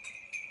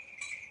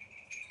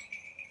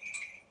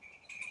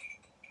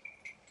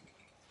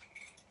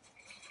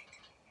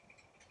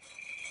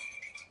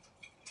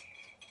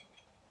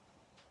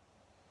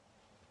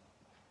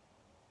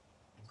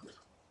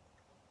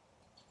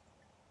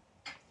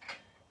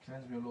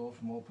 Cleanse me, O Lord,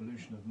 from all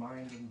pollution of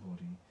mind and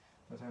body,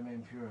 that I may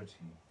in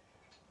purity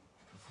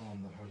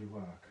perform the holy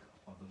work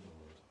of the Lord.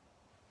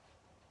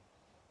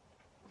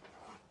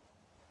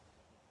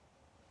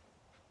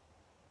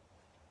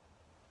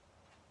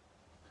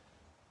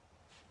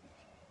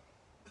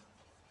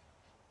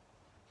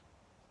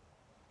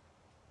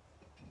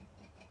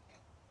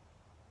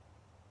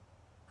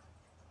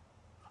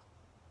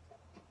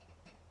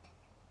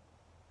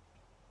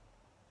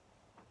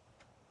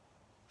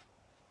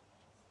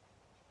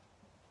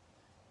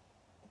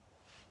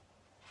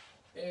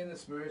 In the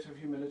spirit of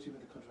humility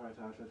with a contrite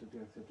heart, let it be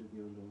accepted of thee,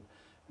 O Lord,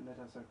 and let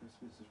our sacrifice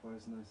be such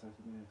wise in thy sight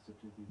that we may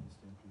accept of thee this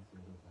day and please thee,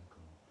 O Lord, thy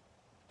God.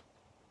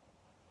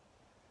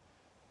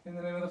 In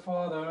the name of the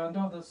Father, and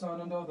of the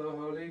Son, and of the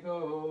Holy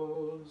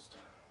Ghost.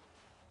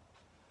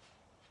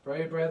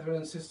 Pray, brethren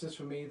and sisters,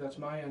 for me, that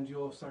my and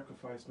your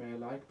sacrifice may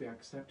alike be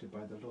accepted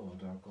by the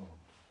Lord our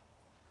God.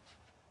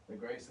 The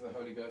grace of the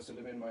Holy Ghost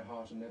illumine my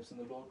heart and lips, and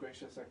the Lord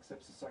gracious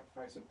accepts the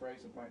sacrifice of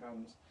praise of my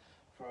hands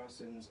for our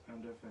sins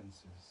and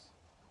offences.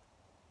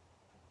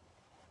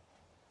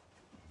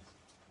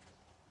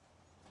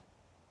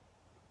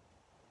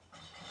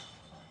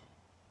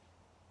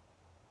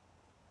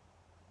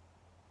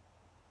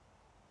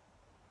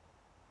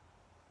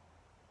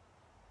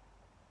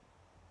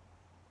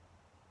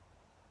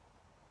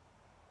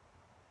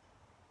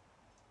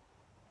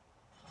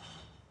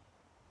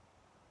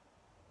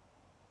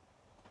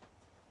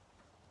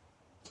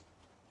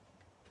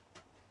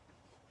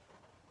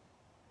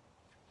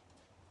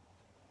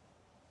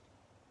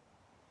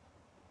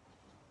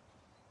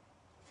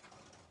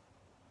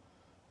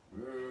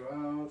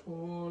 Throughout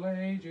all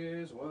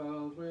ages,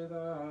 world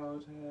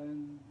without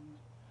end.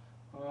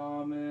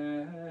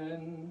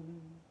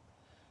 Amen.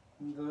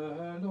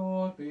 The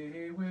Lord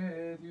be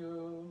with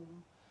you,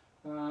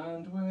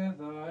 and with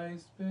thy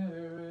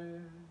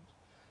spirit.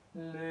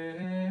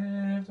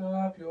 Lift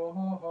up your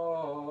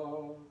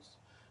hearts.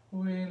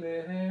 We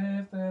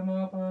lift them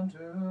up unto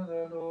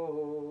the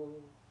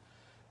Lord.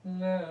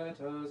 Let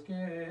us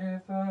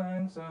give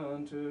thanks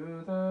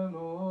unto the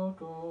Lord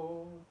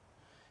God.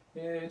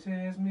 It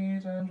is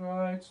meet and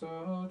right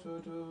so to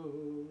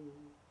do.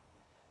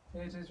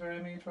 It is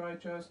very meet,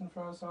 right, just, and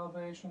for our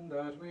salvation,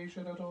 that we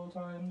should at all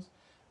times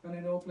and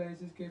in all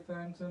places give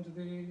thanks unto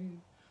thee,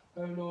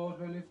 O Lord,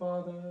 Holy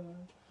Father,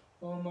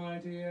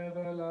 Almighty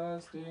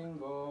everlasting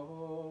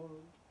God,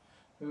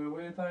 who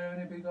with thy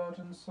only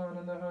begotten Son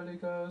and the Holy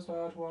Ghost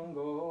art one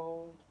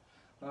God,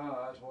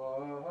 art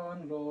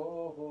one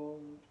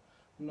Lord,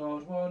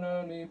 not one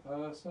only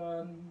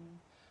person,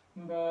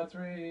 but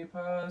three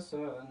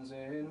persons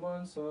in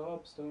one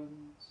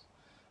substance.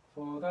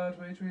 For that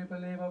which we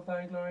believe of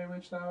thy glory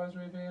which thou hast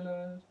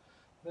revealed,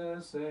 the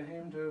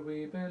same do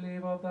we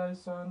believe of thy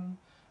Son,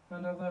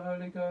 and of the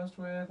Holy Ghost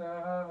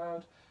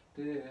without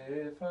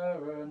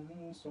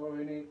difference or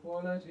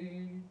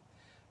inequality,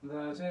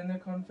 that in the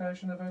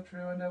confession of a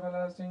true and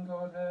everlasting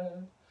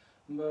Godhead,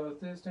 both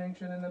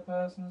distinction in the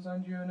persons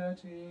and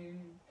unity,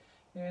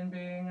 in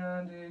being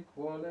and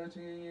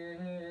equality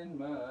in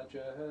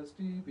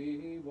majesty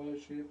be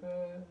worshipped,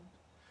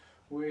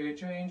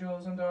 which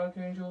angels and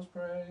archangels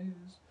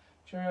praise,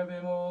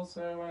 cherubim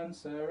also and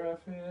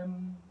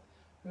seraphim,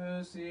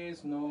 who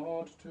cease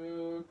not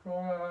to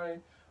cry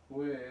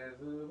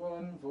with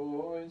one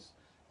voice,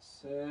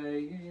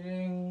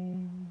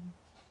 saying,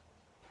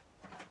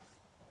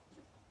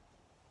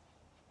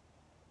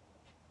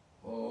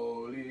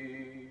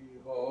 Holy,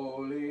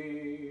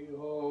 holy,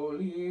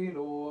 holy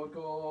Lord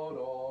God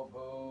of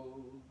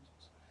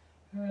hosts,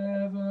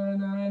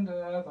 heaven and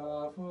earth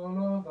are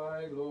full of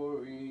thy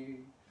glory.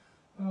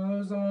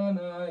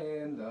 Hosanna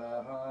in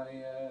the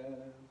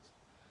highest.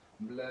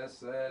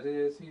 Blessed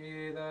is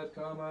he that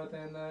cometh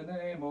in the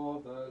name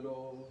of the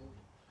Lord.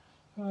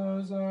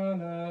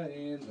 Hosanna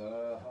in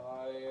the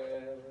highest.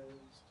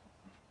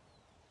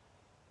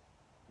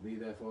 Thee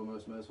therefore,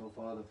 most merciful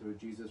Father, through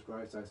Jesus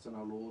Christ, thy Son,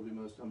 our Lord, we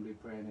most humbly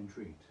pray and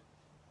entreat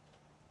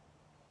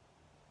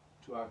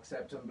to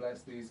accept and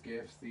bless these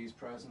gifts, these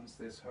presents,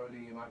 this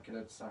holy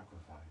immaculate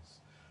sacrifice,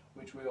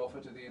 which we offer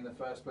to thee in the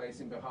first place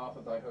in behalf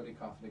of thy holy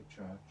Catholic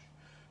Church,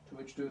 to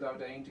which do thou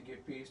deign to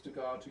give peace, to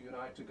guard, to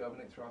unite, to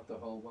govern it throughout the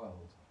whole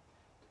world,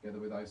 together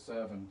with thy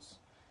servants,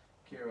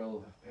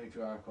 Kirill,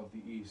 Patriarch of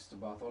the East,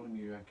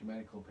 Bartholomew,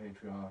 Ecumenical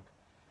Patriarch,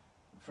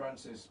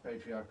 Francis,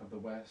 Patriarch of the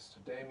West,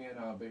 Damien,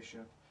 our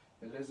Bishop,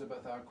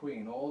 Elizabeth, our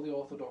Queen, all the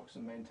Orthodox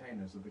and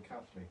maintainers of the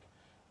Catholic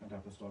and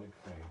Apostolic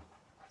faith.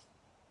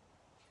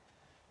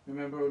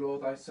 Remember, O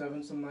Lord, thy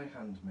servants and thy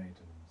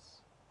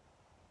handmaidens.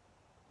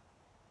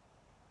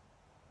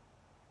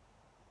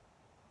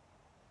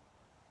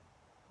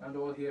 And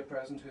all here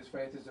present whose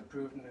faith is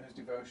approved and whose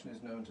devotion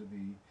is known to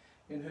thee,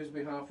 in whose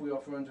behalf we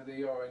offer unto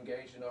thee, or are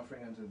engaged in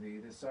offering unto thee,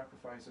 this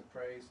sacrifice of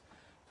praise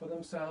for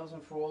themselves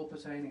and for all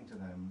pertaining to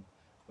them,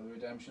 for the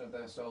redemption of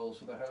their souls,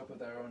 for the hope of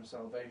their own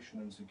salvation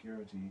and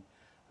security,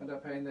 and are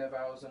paying their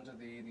vows unto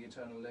thee, the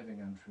eternal living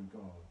and true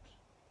God.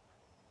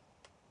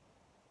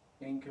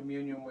 In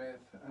communion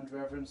with and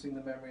reverencing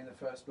the memory in the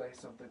first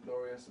place of the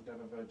glorious and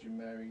ever Virgin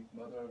Mary,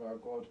 Mother of our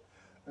God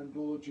and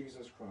Lord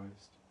Jesus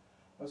Christ,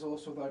 as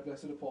also thy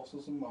blessed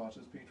apostles and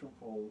martyrs, Peter and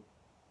Paul,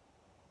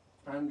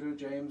 Andrew,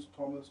 James,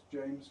 Thomas,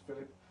 James,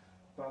 Philip,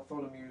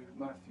 Bartholomew,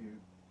 Matthew,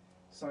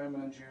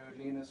 Simon and Jude,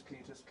 Linus,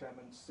 Cletus,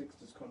 Clement,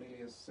 Sixtus,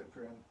 Cornelius,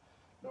 Cyprian,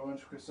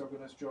 Lawrence,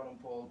 Chrysogonus, John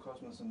and Paul,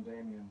 Cosmas and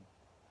Damian,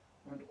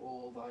 and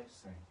all thy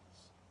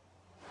saints.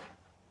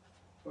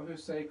 For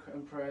whose sake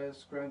and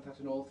prayers grant that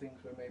in all things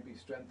we may be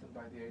strengthened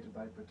by the aid of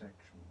thy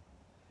protection.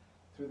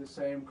 Through the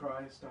same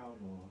Christ our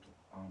Lord.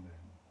 Amen.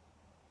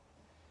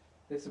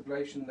 This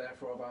oblation,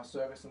 therefore, of our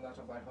service and that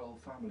of thy whole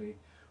family,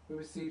 we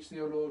beseech thee,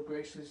 O Lord,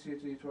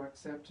 graciously to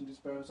accept and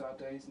dispose our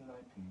days in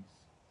thy peace,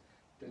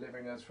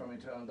 delivering us from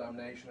eternal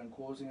damnation and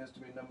causing us to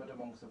be numbered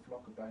amongst the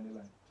flock of thine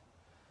elect.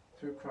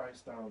 Through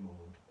Christ our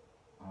Lord.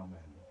 Amen.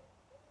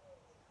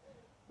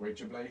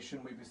 Which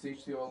oblation we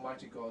beseech thee,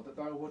 Almighty God, that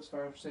thou wouldst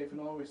vouchsafe in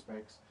all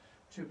respects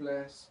to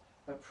bless,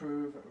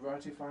 approve,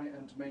 ratify,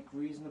 and make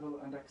reasonable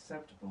and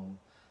acceptable,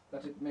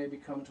 that it may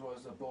become to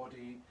us the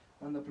body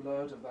and the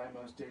blood of thy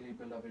most dearly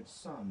beloved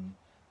Son,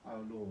 our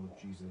Lord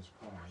Jesus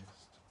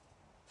Christ.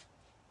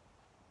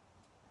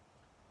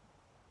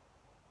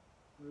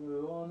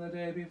 Who on the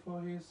day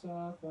before he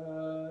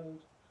suffered,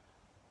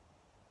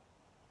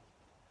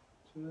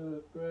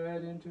 took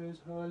bread into his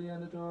holy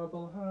and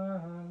adorable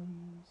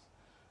hands,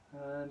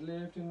 and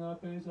lifting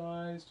up his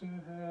eyes to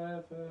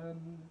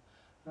heaven,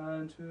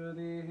 and to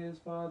thee his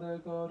Father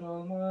God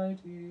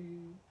Almighty,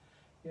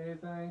 gave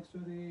thanks to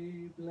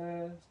thee,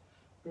 blessed,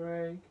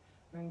 brake,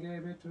 and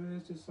gave it to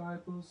his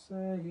disciples,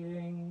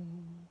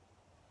 saying,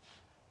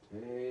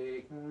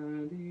 Take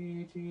and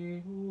eat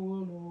ye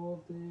all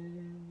of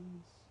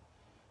this,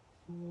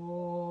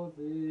 for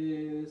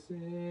this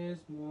is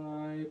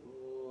my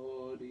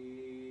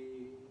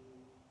body.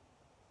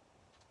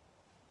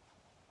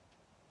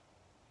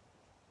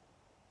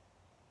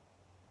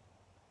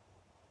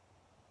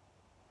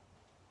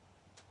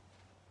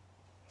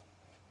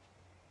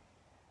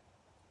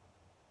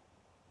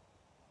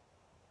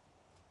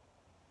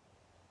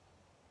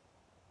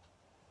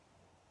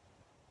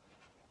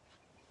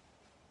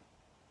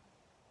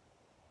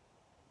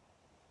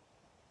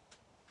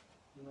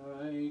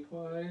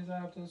 Likewise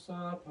after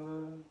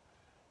supper,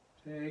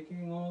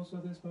 taking also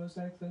this most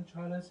excellent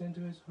chalice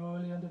into his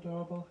holy and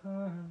adorable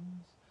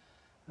hands,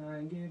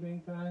 and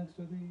giving thanks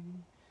to thee,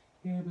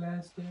 He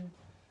blessed it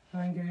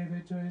and gave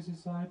it to his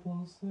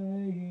disciples,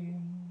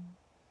 saying,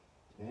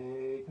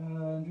 Take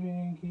and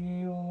drink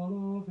ye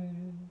all of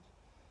it,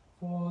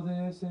 for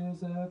this is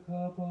the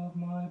cup of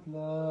my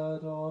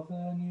blood of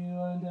the new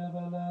and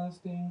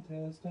everlasting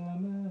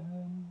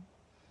testament,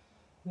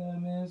 the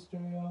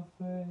mystery of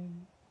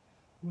faith,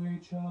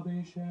 which shall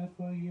be shed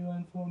for you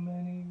and for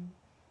many,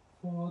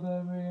 for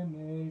the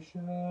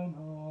remission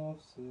of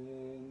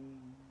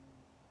sin.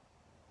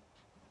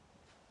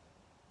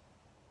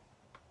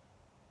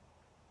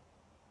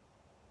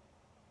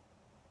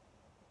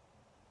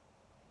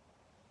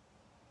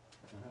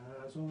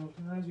 As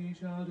often as ye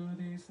shall do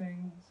these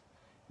things,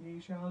 ye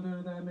shall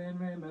do them in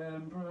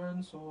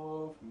remembrance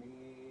of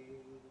me.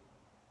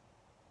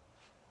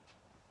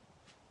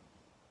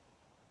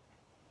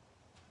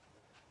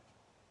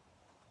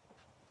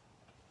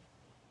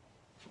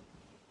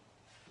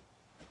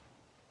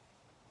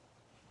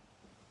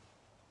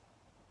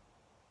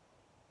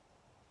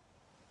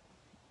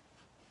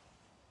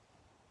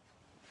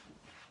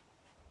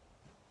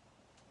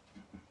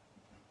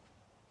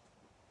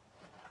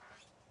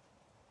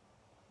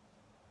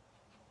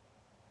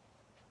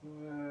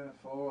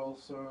 Wherefore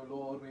also,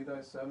 Lord, we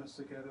thy servants,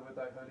 together with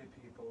thy holy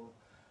people,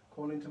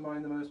 calling to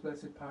mind the most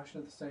blessed passion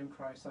of the same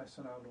Christ, thy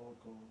Son, our Lord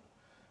God,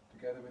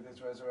 together with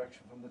his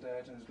resurrection from the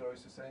dead and his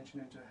glorious ascension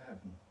into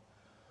heaven,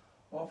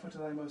 offer to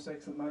thy most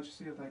excellent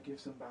majesty of thy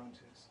gifts and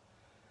bounties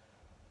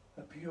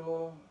a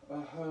pure,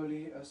 a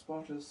holy, a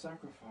spotless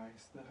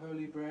sacrifice, the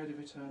holy bread of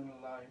eternal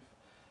life,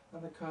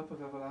 and the cup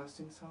of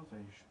everlasting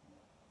salvation,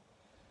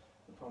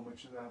 upon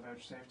which thou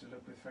vouchsafe to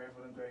look with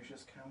favourable and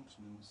gracious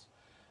countenance,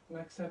 and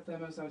accept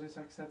them as thou didst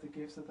accept the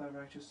gifts of thy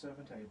righteous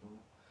servant Abel,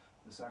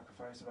 the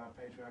sacrifice of our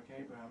patriarch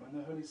Abraham, and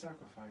the holy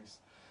sacrifice,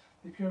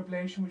 the pure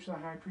oblation which thy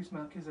high priest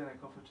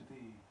Melchizedek offered to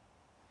thee.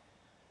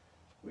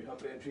 We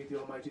humbly entreat the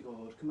Almighty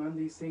God, command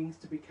these things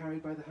to be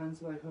carried by the hands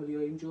of thy holy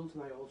angel to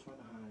thy altar on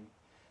high,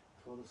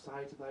 before the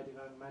sight of thy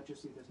divine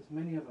majesty, that as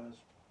many of us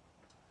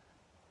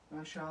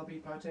as shall be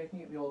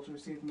partaking at the altar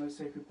receive the most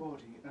sacred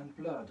body and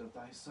blood of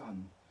thy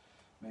Son,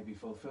 may be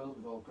fulfilled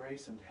with all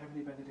grace and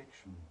heavenly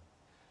benediction.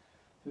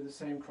 Through the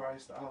same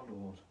Christ our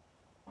Lord.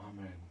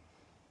 Amen.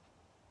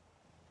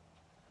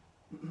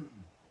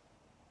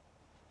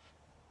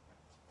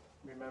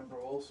 Remember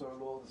also,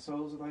 Lord, the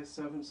souls of thy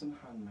servants and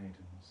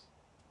handmaidens.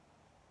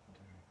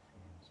 Derek,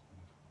 Florence,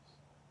 Boniface,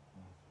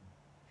 Arthur,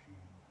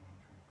 Jean,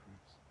 Andrew,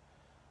 Chris,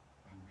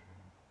 Andrew,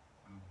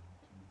 Alan,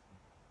 Timothy,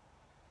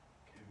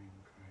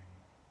 Kevin, Craig,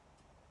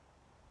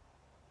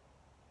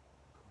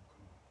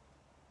 Coco,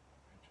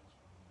 Rachel's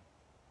father,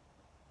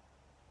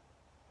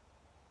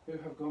 who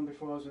have gone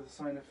before us with a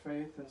sign of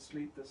faith and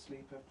sleep the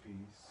sleep of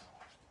peace.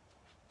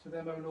 To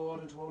them, O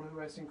Lord, and to all who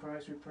rest in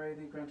Christ, we pray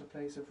thee, grant a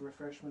place of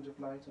refreshment, of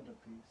light, and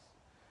of peace.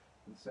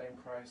 With the same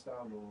Christ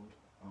our Lord.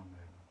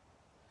 Amen.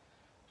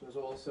 To us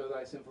also,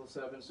 thy sinful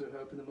servants, who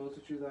hope in the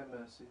multitude of thy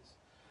mercies,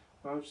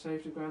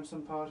 vouchsafe to grant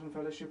some part and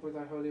fellowship with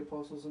thy holy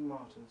apostles and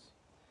martyrs,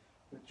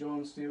 with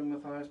John, Stephen,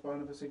 Matthias,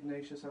 Barnabas,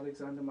 Ignatius,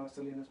 Alexander,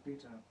 Marcellinus,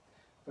 Peter,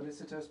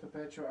 Felicitas,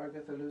 Perpetua,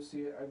 Agatha,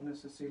 Lucia,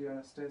 Agnes, Cecilia,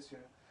 Anastasia,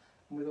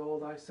 and with all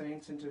thy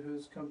saints, into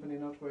whose company,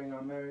 not weighing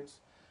our merits,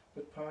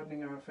 but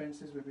pardoning our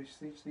offences, we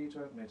beseech thee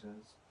to admit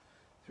us.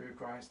 Through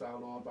Christ our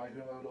Lord, by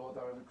whom, O Lord,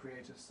 thou ever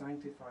createst,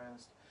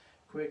 sanctifiest,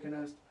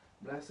 quickenest,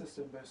 blessest,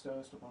 and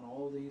bestowest upon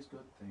all these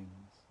good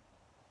things.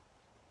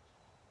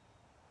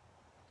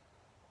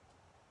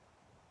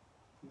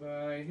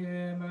 By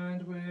him,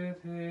 and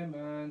with him,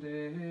 and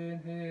in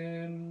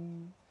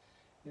him,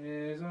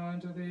 is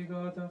unto thee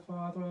God the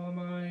Father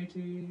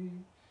Almighty,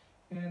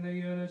 in the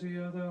unity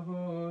of the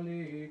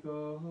Holy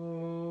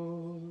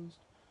Ghost,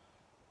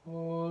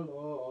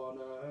 all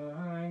honour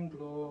and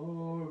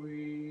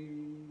glory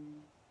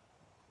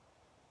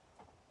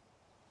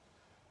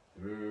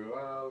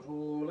throughout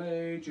all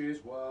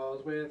ages,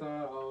 world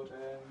without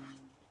end.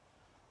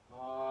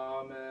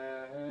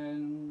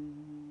 Amen.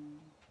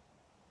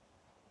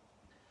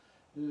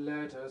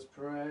 Let us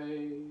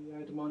pray.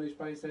 Admonished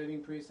by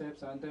saving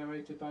precepts and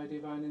directed by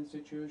divine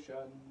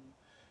institution,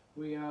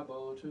 we are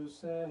bold to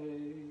say,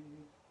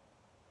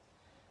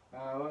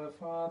 Our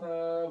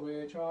Father,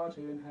 which art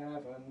in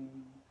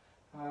heaven,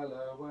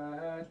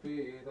 hallowed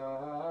be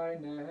thy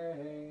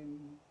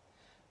name.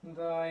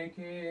 Thy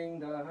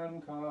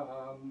kingdom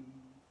come,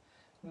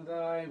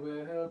 thy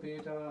will be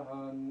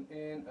done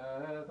in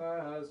earth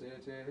as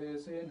it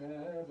is in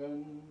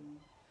heaven.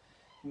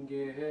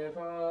 Give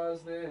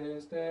us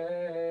this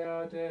day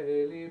our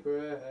daily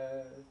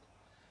bread,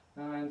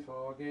 and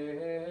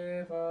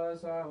forgive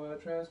us our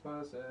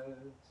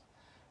trespasses,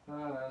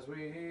 as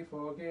we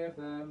forgive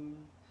them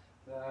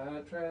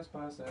that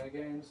trespass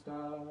against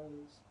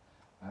us.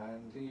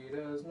 And lead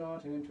us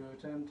not into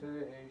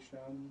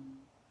temptation,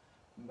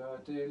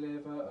 but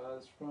deliver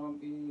us from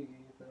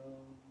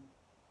evil.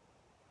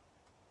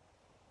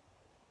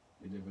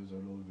 Deliver us, O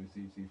Lord, we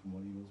beseech thee, from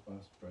all evils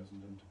past,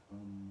 present, and to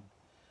come.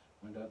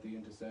 And at the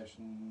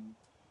intercession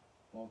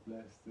of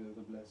the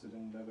blessed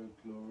and ever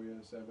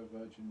glorious, ever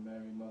Virgin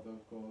Mary, Mother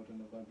of God,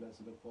 and of thy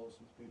blessed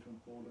apostles, Peter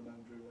and Paul and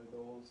Andrew, with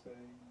all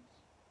saints,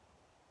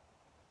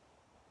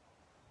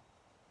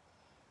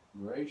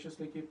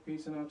 graciously keep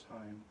peace in our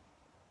time,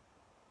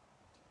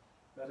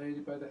 that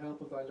aided by the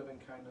help of thy loving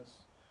kindness,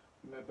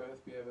 we may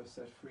both be ever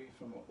set free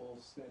from all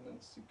sin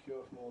and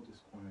secure from all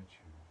disquietude.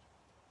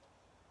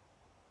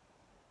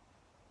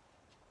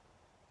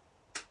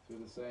 Through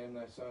the same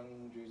thy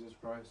Son, Jesus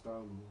Christ our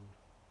Lord,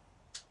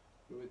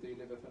 who with thee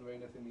liveth and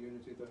reigneth in the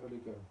unity of the Holy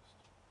Ghost,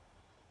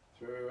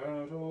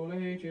 throughout all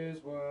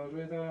ages, world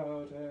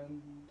without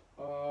end.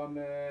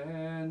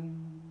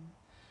 Amen.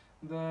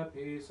 The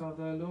peace of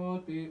the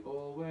Lord be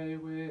always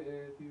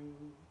with you,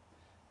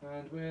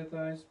 and with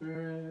thy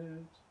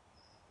spirit.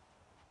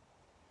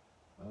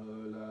 O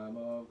Lamb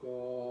of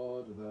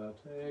God, that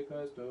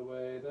takest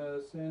away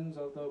the sins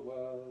of the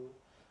world,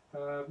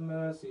 have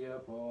mercy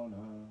upon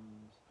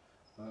us.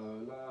 O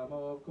Lamb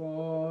of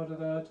God,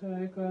 that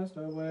takest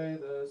away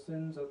the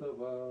sins of the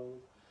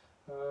world,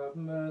 have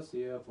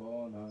mercy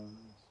upon us.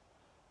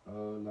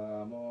 O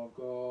Lamb of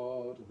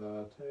God,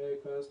 that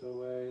takest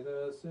away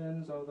the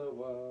sins of the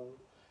world,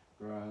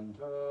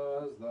 grant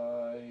us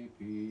thy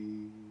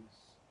peace.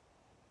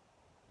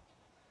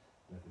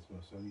 Let this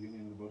most holy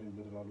union of the body and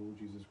blood of our Lord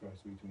Jesus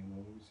Christ be to me and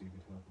all who receive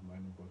it, help of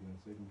mind and body,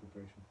 and saving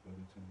preparation for blood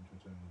eternal to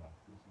eternal life,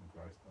 through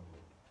Christ our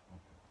Lord.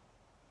 Amen.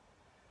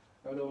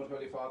 O Lord,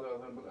 Holy Father,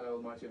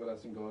 Almighty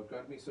everlasting God,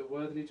 grant me so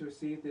worthily to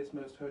receive this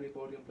most holy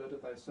body and blood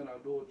of thy Son, our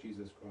Lord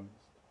Jesus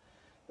Christ,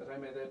 that I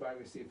may thereby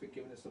receive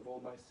forgiveness of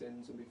all my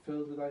sins, and be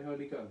filled with thy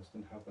Holy Ghost,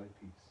 and have thy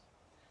peace.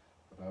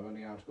 For thou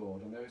only art God,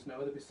 and there is no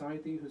other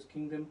beside thee, whose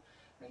kingdom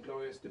and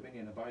glorious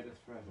dominion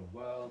abideth forever,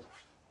 world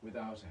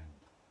without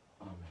end.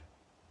 Amen.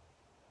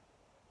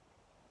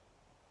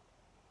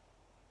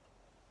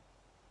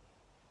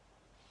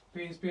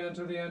 Peace be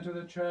unto thee and to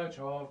the Church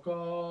of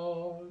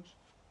God,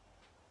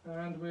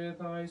 and with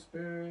thy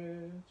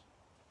Spirit.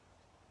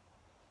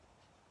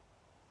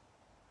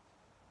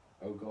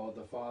 O God,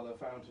 the Father,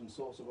 fount and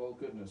source of all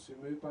goodness,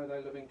 who moved by thy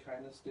loving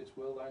kindness didst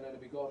will thine only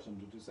begotten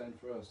to descend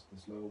for us to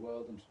this lower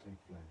world and to take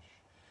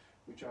flesh,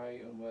 which I,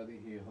 unworthy,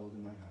 here hold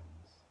in my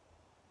hands.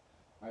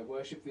 I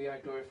worship thee, I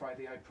glorify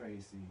thee, I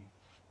praise thee.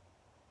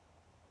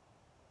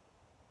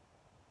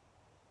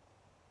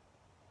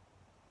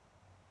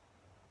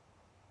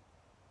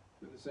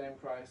 Through the same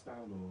Christ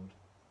our Lord.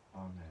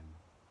 Amen.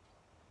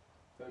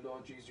 O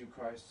Lord Jesus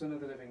Christ, Son of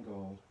the living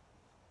God,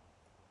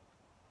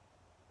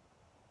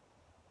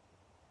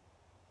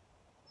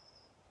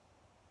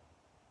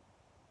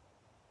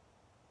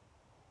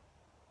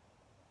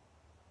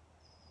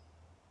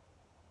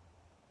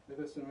 live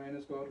us and reign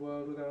as God,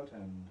 world without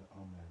end.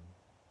 Amen.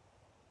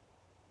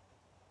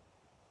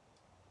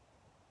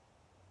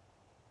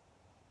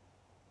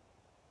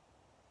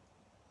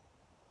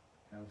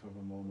 Hail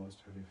forevermore,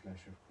 most holy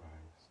flesh of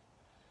Christ,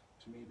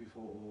 to me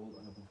before all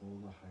and above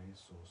all the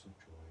highest source of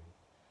joy,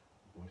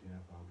 the body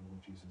of our Lord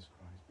Jesus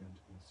Christ, be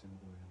unto me a sin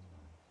of the way and the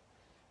life.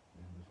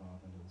 In the name of the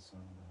Father, and of the Son,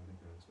 and of the Holy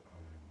Ghost.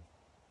 Amen.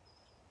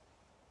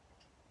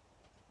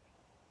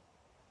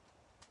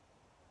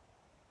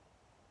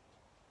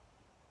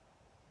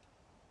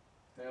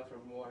 Hail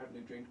forevermore,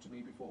 heavenly drink, to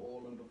me before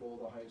all and above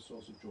all the highest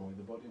source of joy,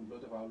 the body and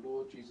blood of our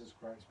Lord Jesus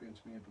Christ, be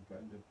unto me a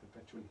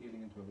perpetual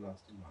healing into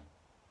everlasting life.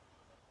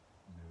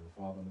 In the name of the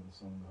Father, and of the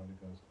Son, and of the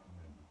Holy Ghost.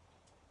 Amen.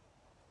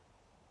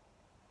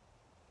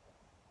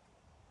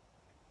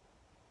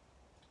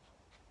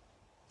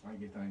 I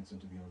give thanks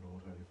unto thee, O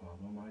Lord, Holy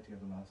Father, Almighty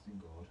everlasting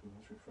God, who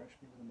hast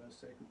refreshed me with the most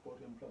sacred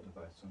body and blood of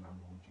thy Son, our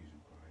Lord Jesus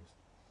Christ.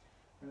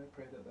 And I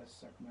pray that this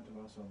sacrament of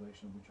our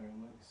salvation, of which I,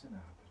 unworthy sinner,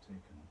 have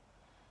partaken,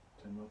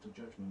 tend not to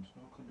judgment,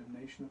 nor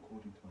condemnation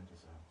according to my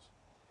deserts,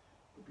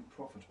 but be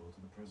profitable to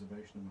the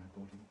preservation of my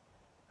body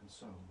and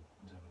soul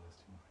and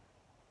everlasting life.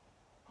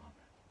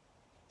 Amen.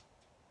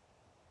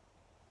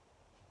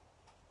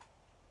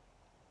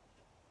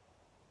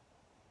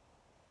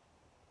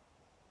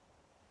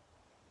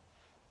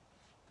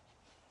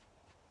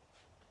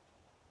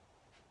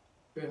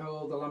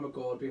 Behold the Lamb of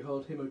God,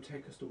 behold him who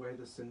taketh away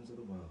the sins of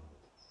the world.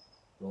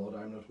 Lord,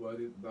 I am not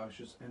worthy that thou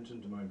shouldst enter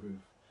into my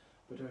roof,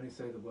 but only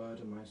say the word,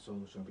 and my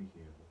soul shall be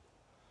healed.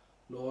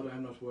 Lord, I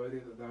am not worthy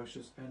that thou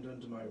shouldst enter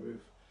under my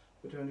roof,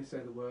 but only say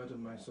the word,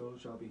 and my soul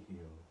shall be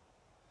healed.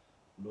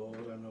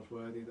 Lord, I am not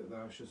worthy that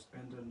thou shouldst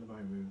enter under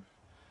my roof,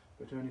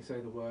 but only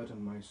say the word,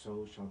 and my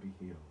soul shall be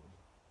healed.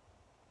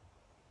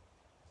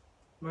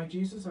 My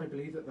Jesus, I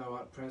believe that thou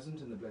art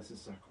present in the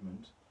Blessed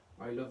Sacrament.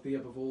 I love thee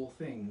above all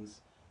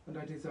things, and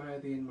I desire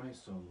thee in my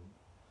soul.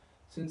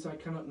 Since I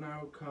cannot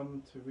now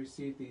come to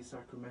receive thee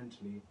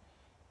sacramentally,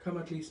 come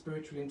at least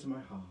spiritually into my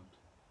heart.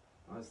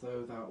 As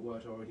though thou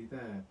wert already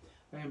there,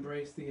 I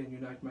embrace thee and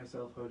unite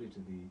myself wholly to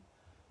thee.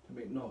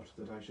 Permit not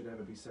that I should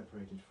ever be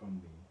separated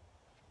from thee.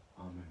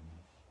 Amen.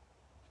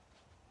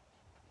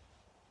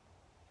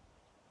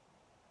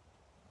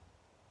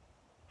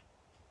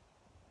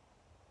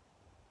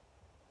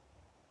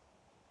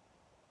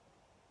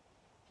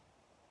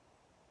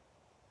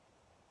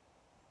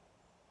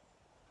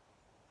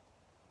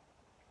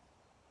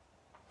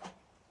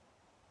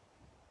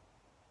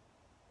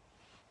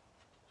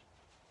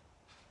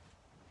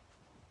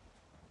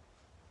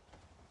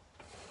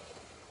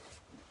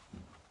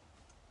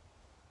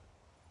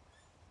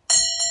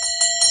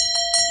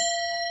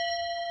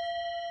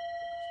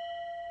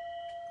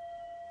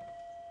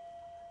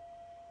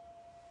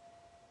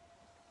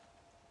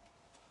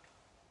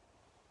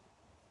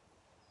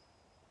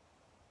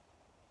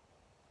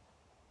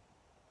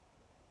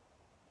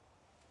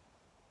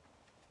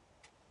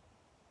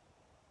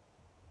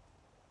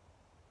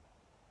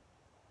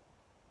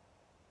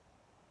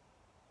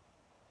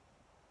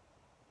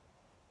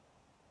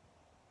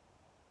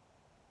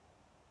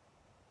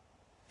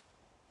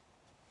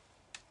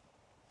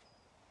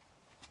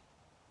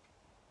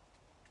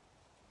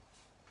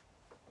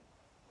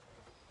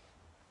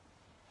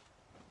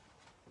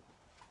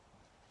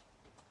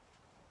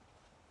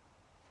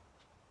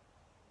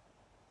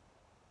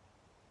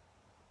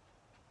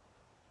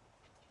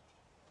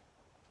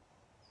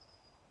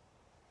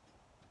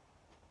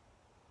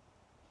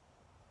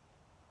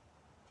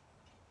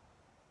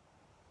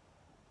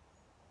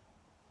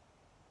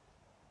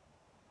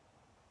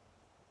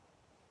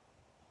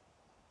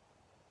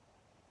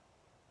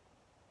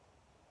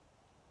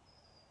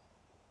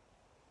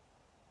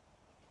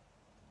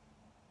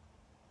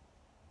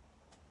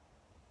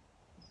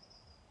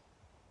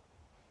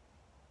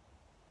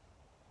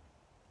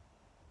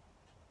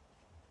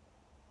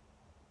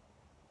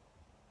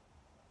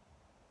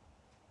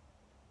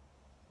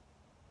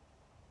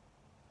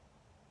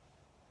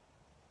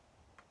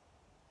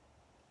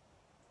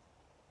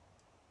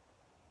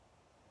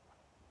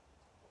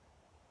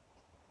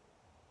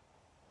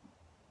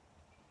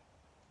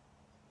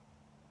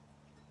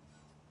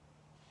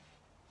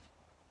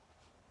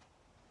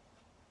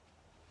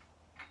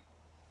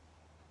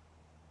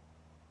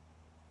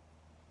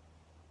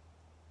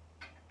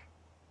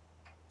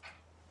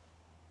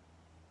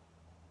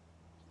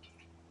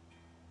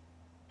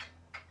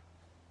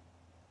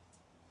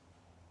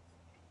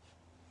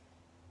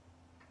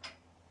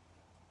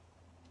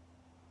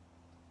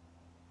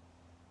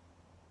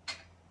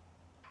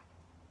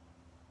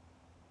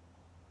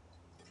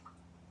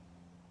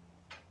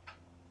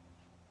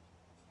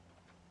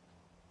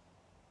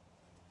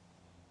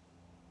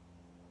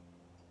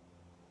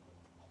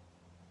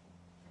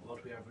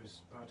 what we have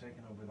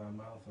partaken of with our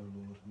mouth, O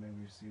Lord, may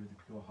we receive with a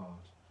pure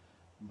heart,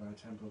 and by a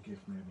temporal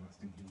gift may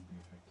everlasting healing be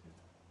effected.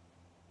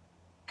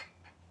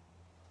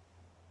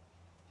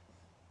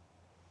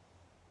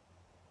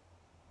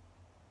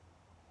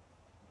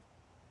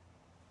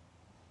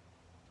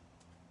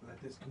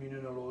 Let this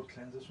communion, O Lord,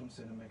 cleanse us from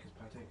sin and make us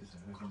partakers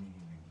of heavenly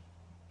healing.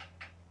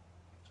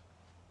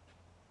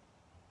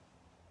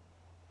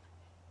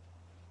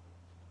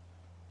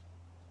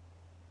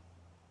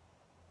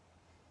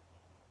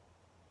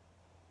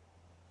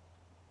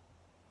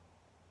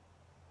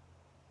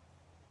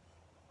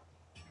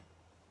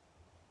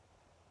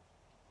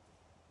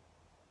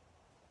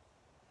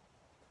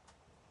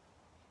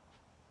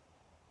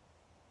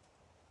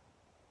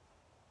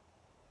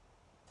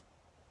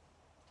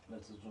 Let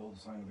us draw the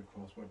sign of the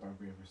cross whereby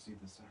we have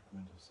received the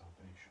sacrament of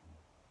salvation.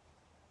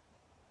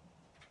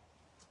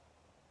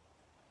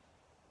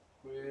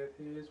 With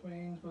his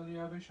wings will he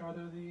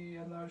overshadow thee,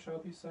 and thou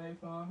shalt be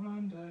safe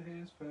under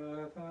his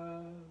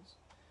feathers.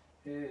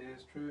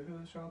 His truth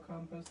shall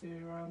compass thee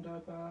round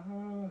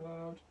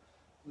about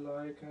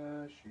like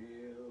a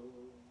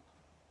shield.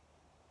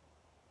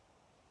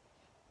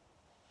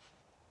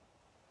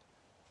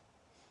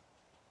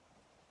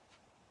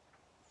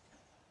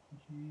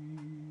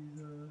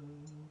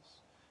 Jesus,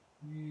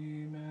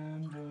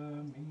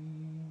 remember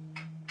me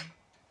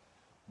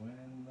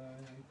when I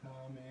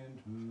come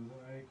into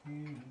thy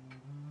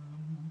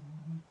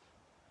kingdom.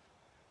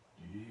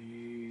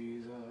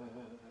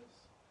 Jesus,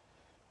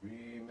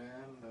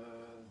 remember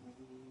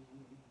me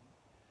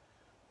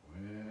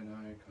when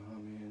I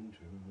come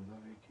into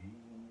thy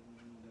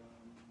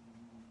kingdom.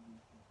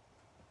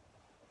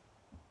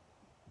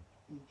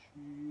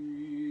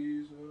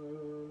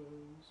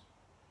 Jesus,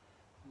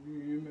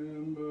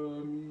 remember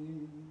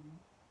me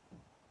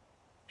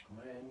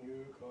when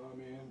you come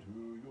into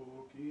your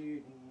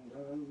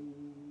kingdom.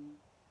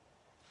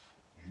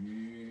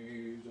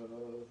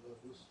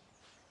 Jesus,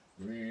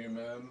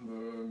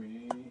 remember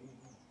me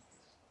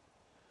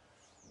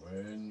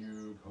when you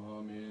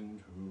come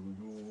into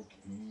your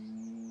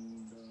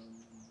kingdom.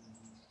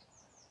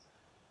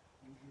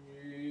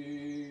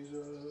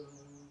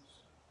 Jesus,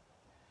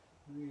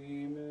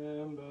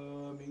 remember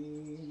me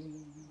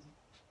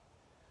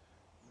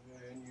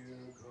when you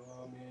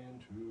come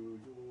into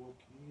your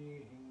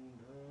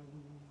kingdom.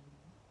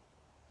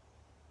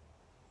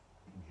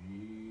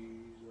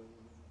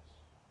 Jesus,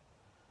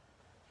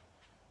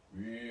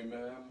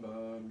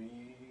 remember me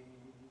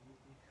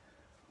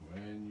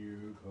when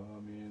you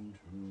come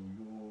into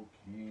your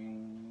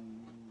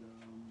kingdom.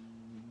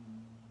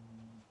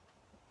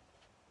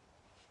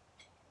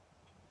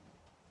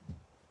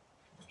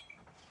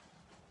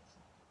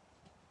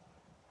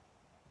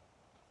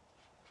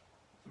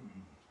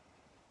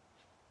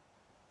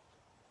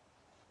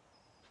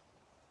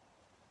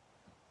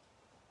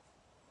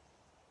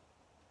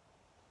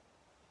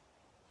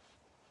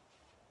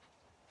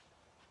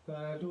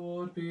 The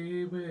Lord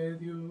be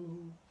with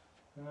you,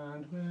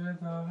 and with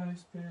thy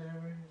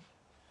spirit.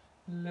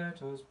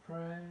 Let us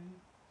pray.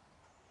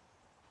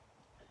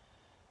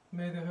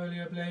 May the holy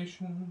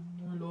oblation,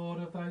 O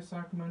Lord, of thy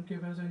sacrament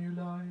give us a new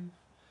life,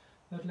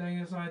 that laying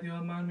aside the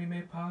old man we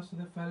may pass to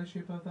the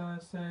fellowship of thy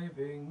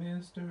saving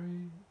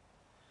mystery.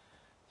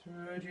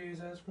 Through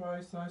Jesus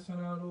Christ, thy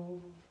Son, our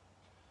Lord,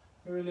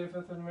 who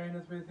liveth and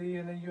reigneth with thee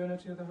in the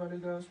unity of the Holy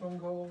Ghost, one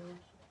God,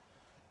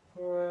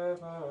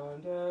 forever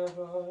and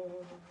ever.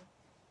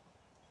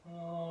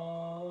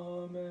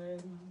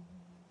 Amen.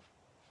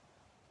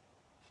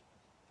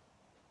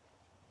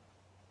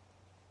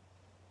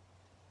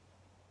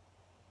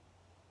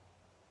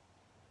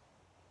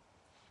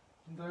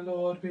 The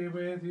Lord be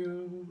with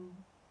you,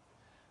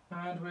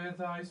 and with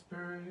thy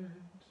spirit.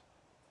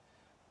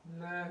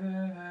 Let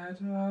us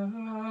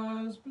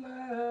bless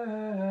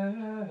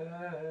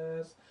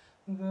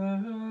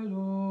the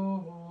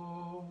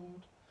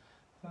Lord.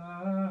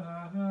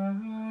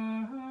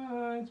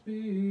 Thanks be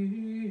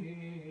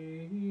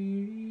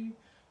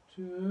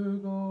to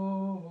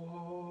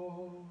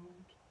God.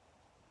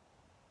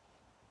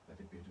 Let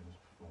it be to this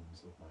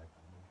performance of my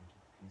family duty,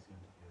 please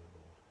unto thee, O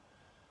Lord.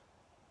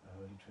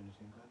 Holy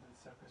Trinity, and God, that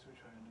sacrifice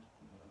which I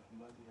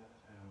mother that I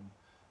am,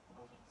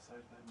 offered at the sight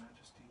of thy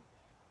majesty, be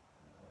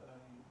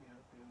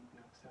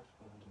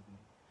acceptable unto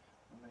thee,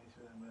 and may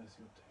through thy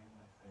mercy obtain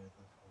thy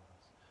favour for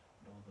us,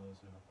 and all those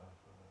who are about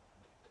for earth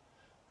indeed.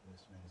 For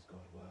this man is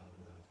God world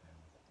without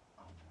end.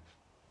 Amen.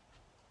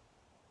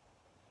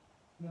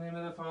 In the name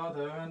of the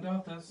Father, and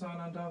of the Son,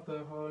 and of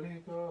the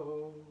Holy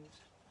Ghost.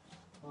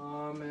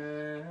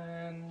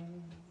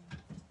 Amen.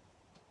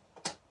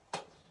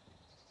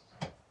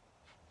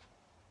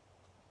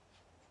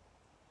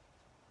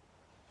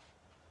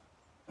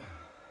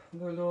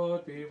 The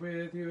Lord be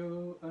with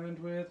you, and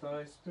with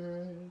thy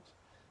spirit.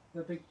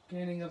 The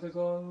beginning of the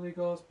Holy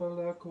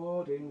Gospel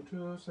according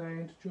to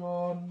St.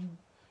 John.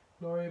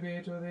 Glory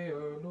be to thee,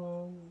 O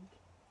Lord.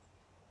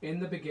 In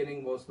the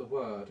beginning was the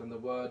Word, and the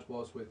Word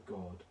was with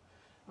God,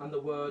 and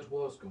the Word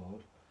was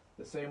God.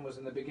 The same was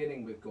in the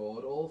beginning with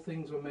God. All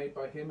things were made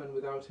by him, and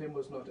without him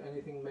was not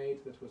anything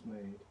made that was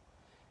made.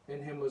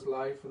 In him was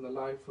life, and the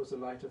life was the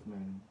light of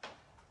men.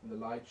 And the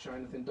light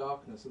shineth in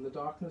darkness, and the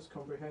darkness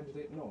comprehended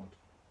it not.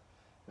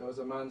 There was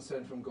a man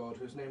sent from God,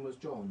 whose name was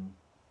John.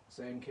 The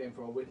same came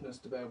for a witness,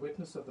 to bear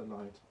witness of the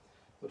light,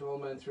 that all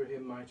men through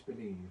him might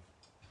believe.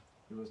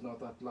 He was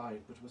not that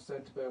light, but was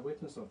sent to bear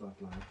witness of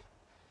that light.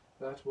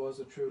 That was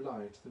a true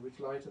light, the which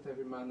lighteth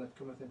every man that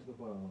cometh into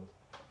the world.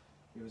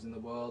 He was in the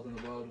world, and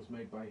the world was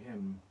made by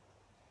him,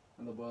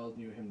 and the world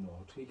knew him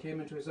not. He came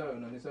into his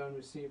own, and his own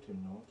received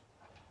him not.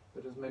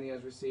 But as many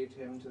as received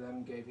him, to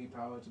them gave he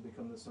power to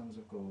become the sons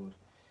of God,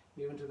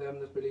 even to them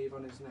that believe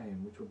on his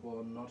name, which were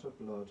born not of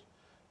blood,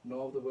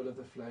 nor of the will of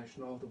the flesh,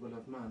 nor of the will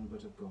of man,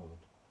 but of God.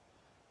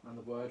 And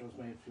the Word was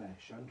made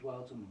flesh, and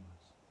dwelt among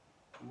us.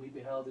 And we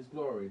beheld his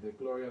glory, the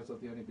glory as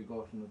of the only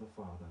begotten of the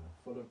Father,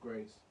 full of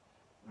grace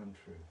and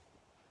truth.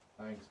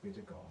 Thanks be to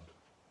God.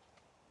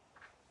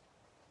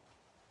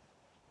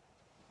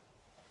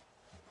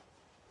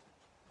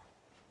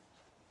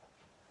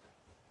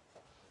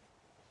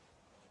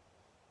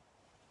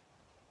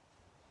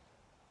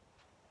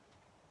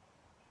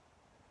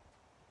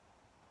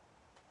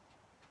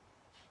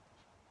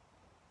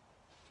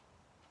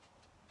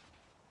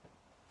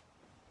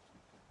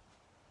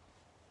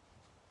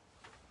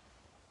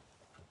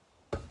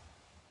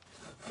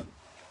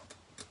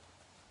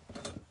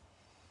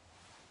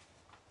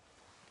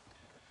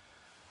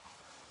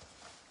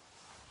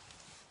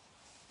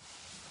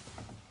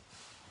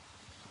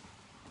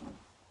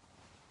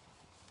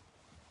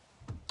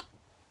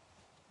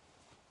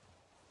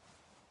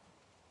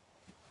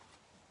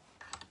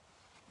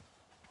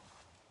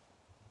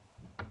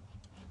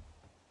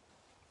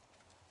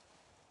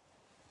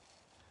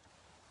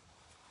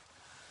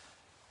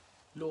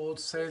 Lord,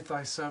 save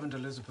thy servant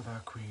Elizabeth,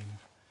 our Queen,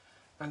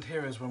 and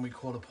hear us when we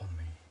call upon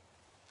thee.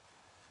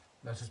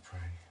 Let us pray.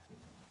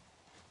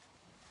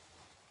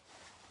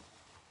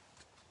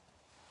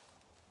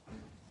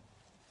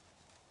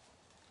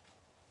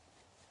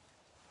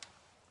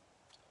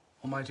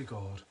 Almighty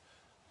God,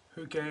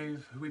 who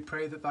we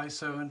pray that thy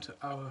servant,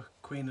 our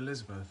Queen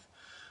Elizabeth,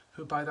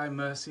 who by thy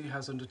mercy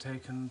has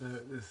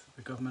undertaken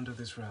the government of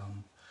this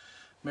realm,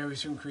 may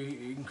receive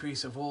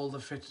increase of all the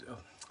fit...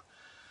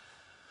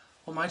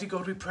 Almighty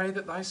God, we pray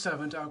that thy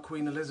servant, our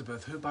Queen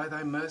Elizabeth, who by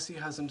thy mercy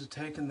has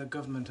undertaken the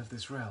government of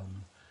this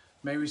realm,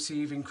 may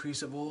receive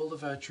increase of all the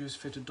virtues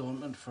fit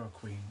adornment for a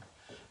queen,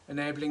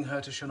 enabling her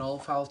to shun all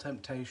foul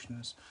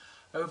temptations,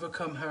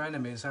 overcome her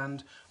enemies,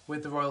 and,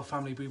 with the royal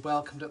family, be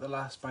welcomed at the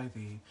last by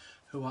thee,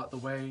 who art the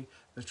way,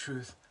 the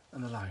truth,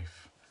 and the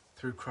life,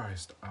 through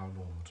Christ our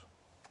Lord.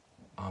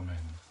 Amen.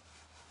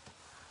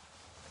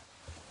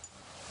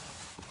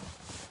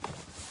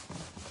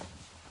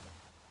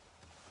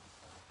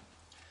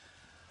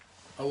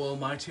 O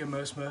Almighty and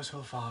most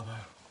merciful Father,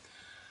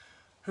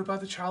 who by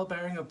the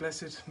childbearing of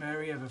Blessed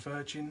Mary, ever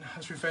Virgin,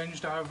 has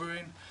revenged our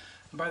ruin,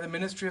 and by the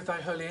ministry of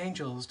thy holy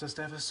angels dost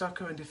ever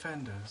succour and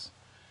defend us,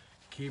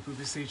 keep, we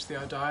beseech thee,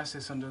 our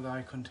diocese under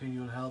thy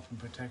continual help and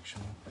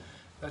protection,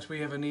 that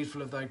we, ever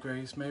needful of thy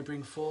grace, may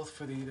bring forth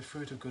for thee the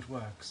fruit of good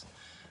works,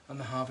 and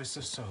the harvest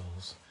of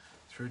souls,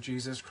 through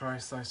Jesus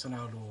Christ, thy Son,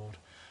 our Lord,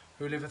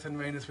 who liveth and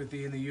reigneth with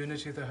thee in the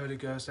unity of the Holy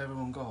Ghost, ever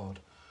one God,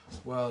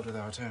 world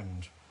without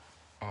end.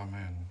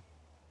 Amen.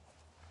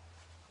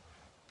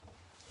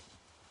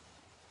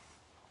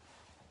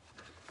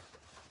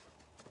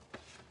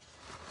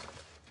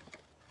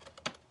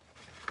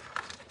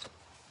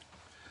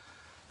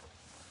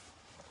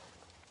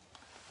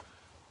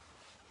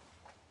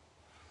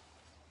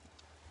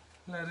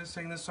 Let us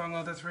sing the song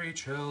of the three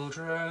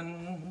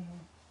children.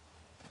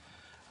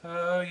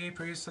 O ye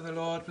priests of the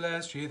Lord,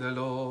 bless ye the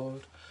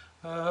Lord.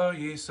 O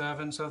ye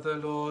servants of the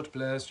Lord,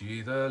 bless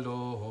ye the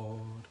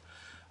Lord.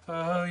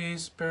 O ye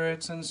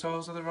spirits and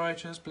souls of the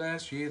righteous,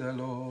 bless ye the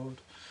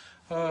Lord.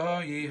 O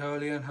ye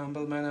holy and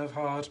humble men of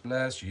heart,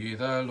 bless ye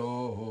the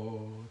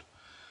Lord.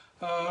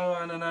 O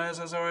Ananias,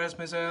 Azarias,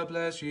 Misael,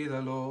 bless ye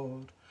the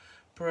Lord.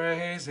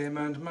 Praise him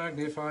and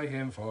magnify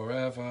him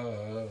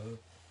forever.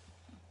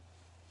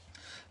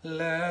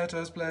 Let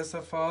us bless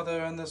the Father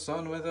and the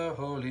Son with the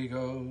Holy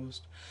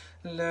Ghost.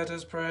 Let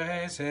us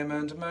praise him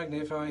and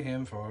magnify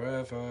him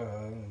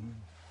forever.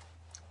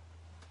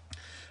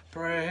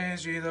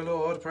 Praise ye the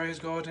Lord, praise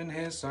God in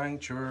his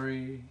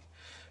sanctuary.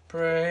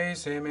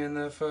 Praise him in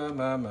the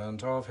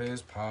firmament of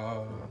his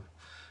power.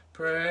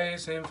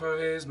 Praise him for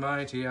his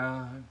mighty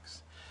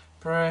acts.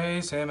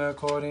 Praise him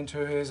according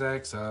to his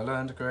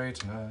excellent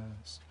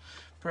greatness.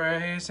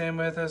 Praise him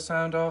with the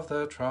sound of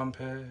the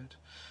trumpet.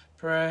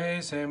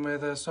 Praise him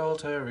with the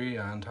psaltery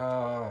and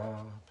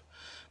harp.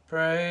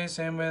 Praise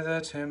him with the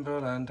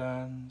timbrel and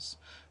dance.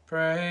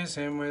 Praise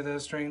him with the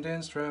stringed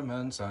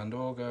instruments and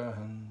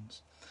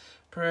organs.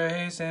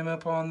 Praise him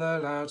upon the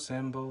loud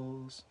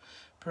cymbals.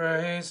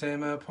 Praise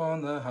him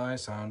upon the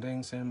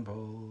high-sounding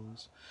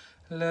cymbals.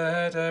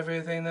 Let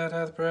everything that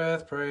hath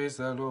breath praise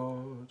the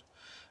Lord.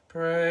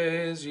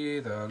 Praise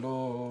ye the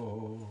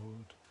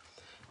Lord.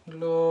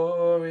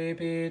 Glory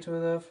be to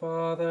the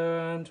Father,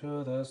 and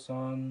to the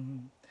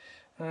Son,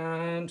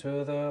 and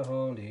to the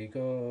Holy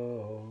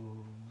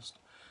Ghost,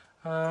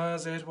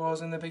 as it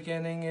was in the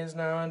beginning, is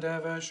now, and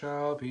ever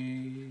shall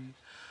be,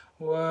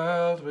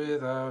 world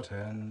without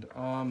end.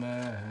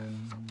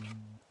 Amen.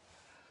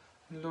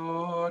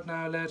 Lord,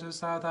 now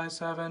lettest thou thy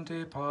servant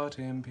depart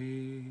in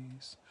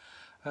peace,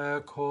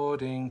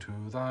 according to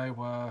thy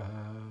word.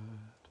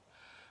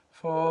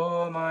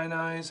 For mine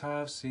eyes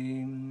have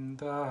seen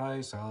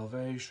thy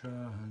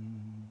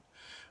salvation,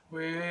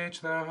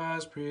 which thou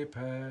hast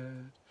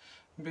prepared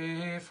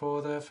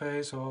before the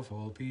face of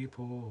all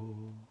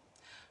people,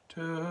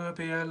 to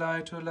be a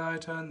light to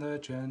lighten the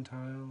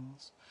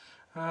Gentiles,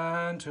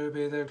 and to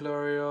be the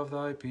glory of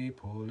thy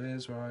people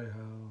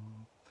Israel.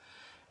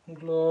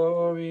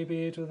 Glory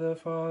be to the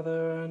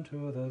Father, and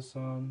to the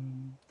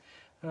Son,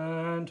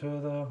 and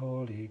to the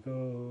Holy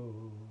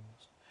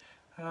Ghost,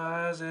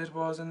 as it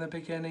was in the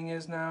beginning,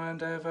 is now,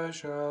 and ever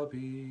shall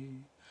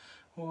be,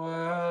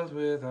 world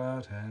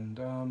without end.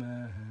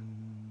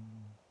 Amen.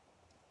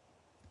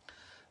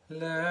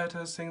 Let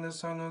us sing the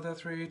song of the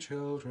three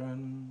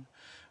children,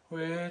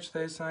 which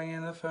they sang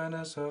in the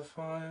furnace of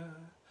fire,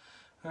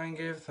 and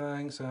give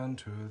thanks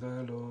unto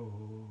the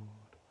Lord.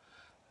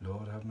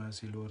 Lord have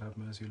mercy, Lord have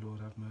mercy, Lord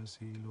have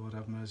mercy, Lord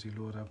have mercy,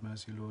 Lord have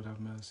mercy, Lord have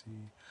mercy,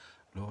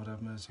 Lord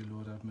have mercy,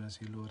 Lord have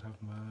mercy, Lord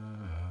have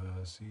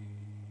mercy.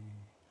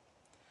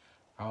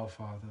 Our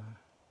Father,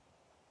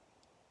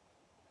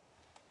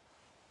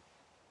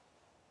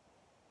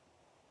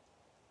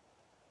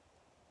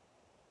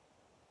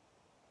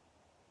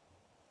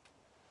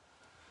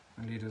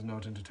 and lead us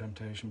not into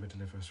temptation, but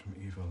deliver us from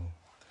evil.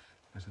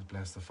 Let us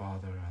bless the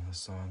Father, and the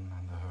Son,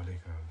 and the Holy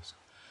Ghost.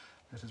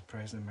 Let us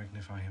praise and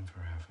magnify him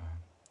forever.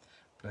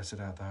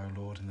 Blessed art thou,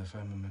 Lord, in the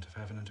firmament of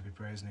heaven, and to be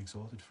praised and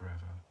exalted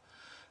forever.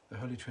 The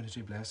Holy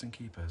Trinity bless and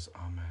keep us.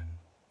 Amen.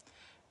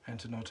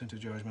 Enter not into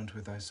judgment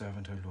with thy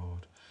servant, O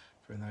Lord,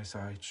 for in thy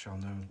sight shall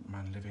no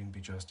man living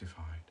be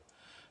justified.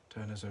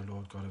 Turn us, O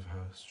Lord God of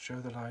hosts, show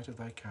the light of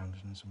thy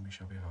countenance, and we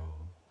shall be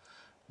whole.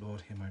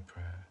 Lord, hear my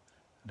prayer,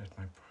 and let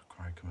my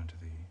cry come unto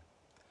thee.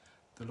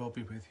 The Lord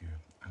be with you,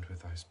 and with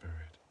thy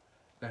spirit.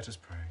 Let us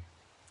pray.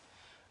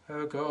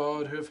 O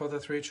God, who for the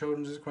three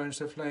children didst quench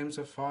the flames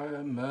of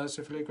fire,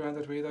 mercifully grant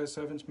that we, thy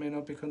servants, may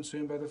not be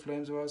consumed by the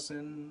flames of our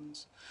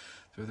sins.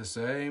 Through the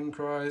same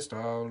Christ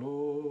our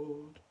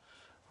Lord.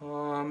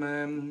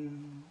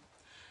 Amen.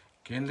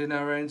 Kindle in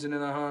our reins and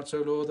in our hearts,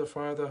 O Lord, the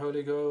fire of the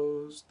Holy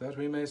Ghost, that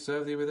we may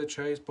serve thee with a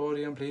chaste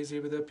body and please thee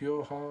with a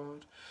pure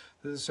heart.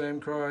 Through the same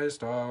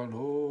Christ our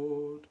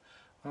Lord.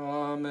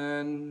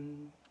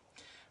 Amen.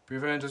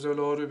 Prevent us, O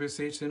Lord, we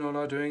beseech thee, in all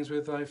our doings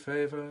with thy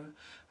favour,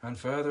 and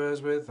further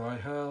us with thy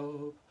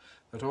help,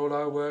 that all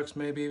our works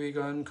may be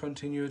begun,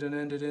 continued, and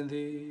ended in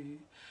thee.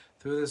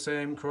 Through the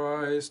same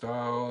Christ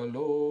our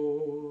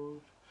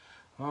Lord.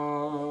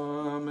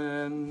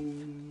 Amen.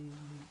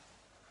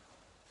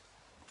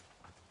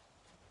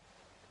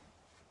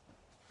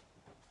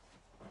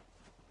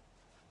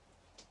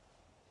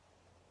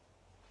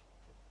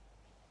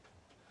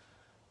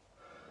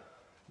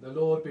 The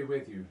Lord be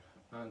with you,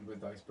 and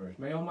with thy spirit.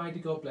 May Almighty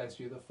God bless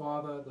you, the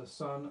Father, the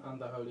Son, and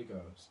the Holy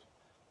Ghost.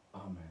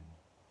 Amen.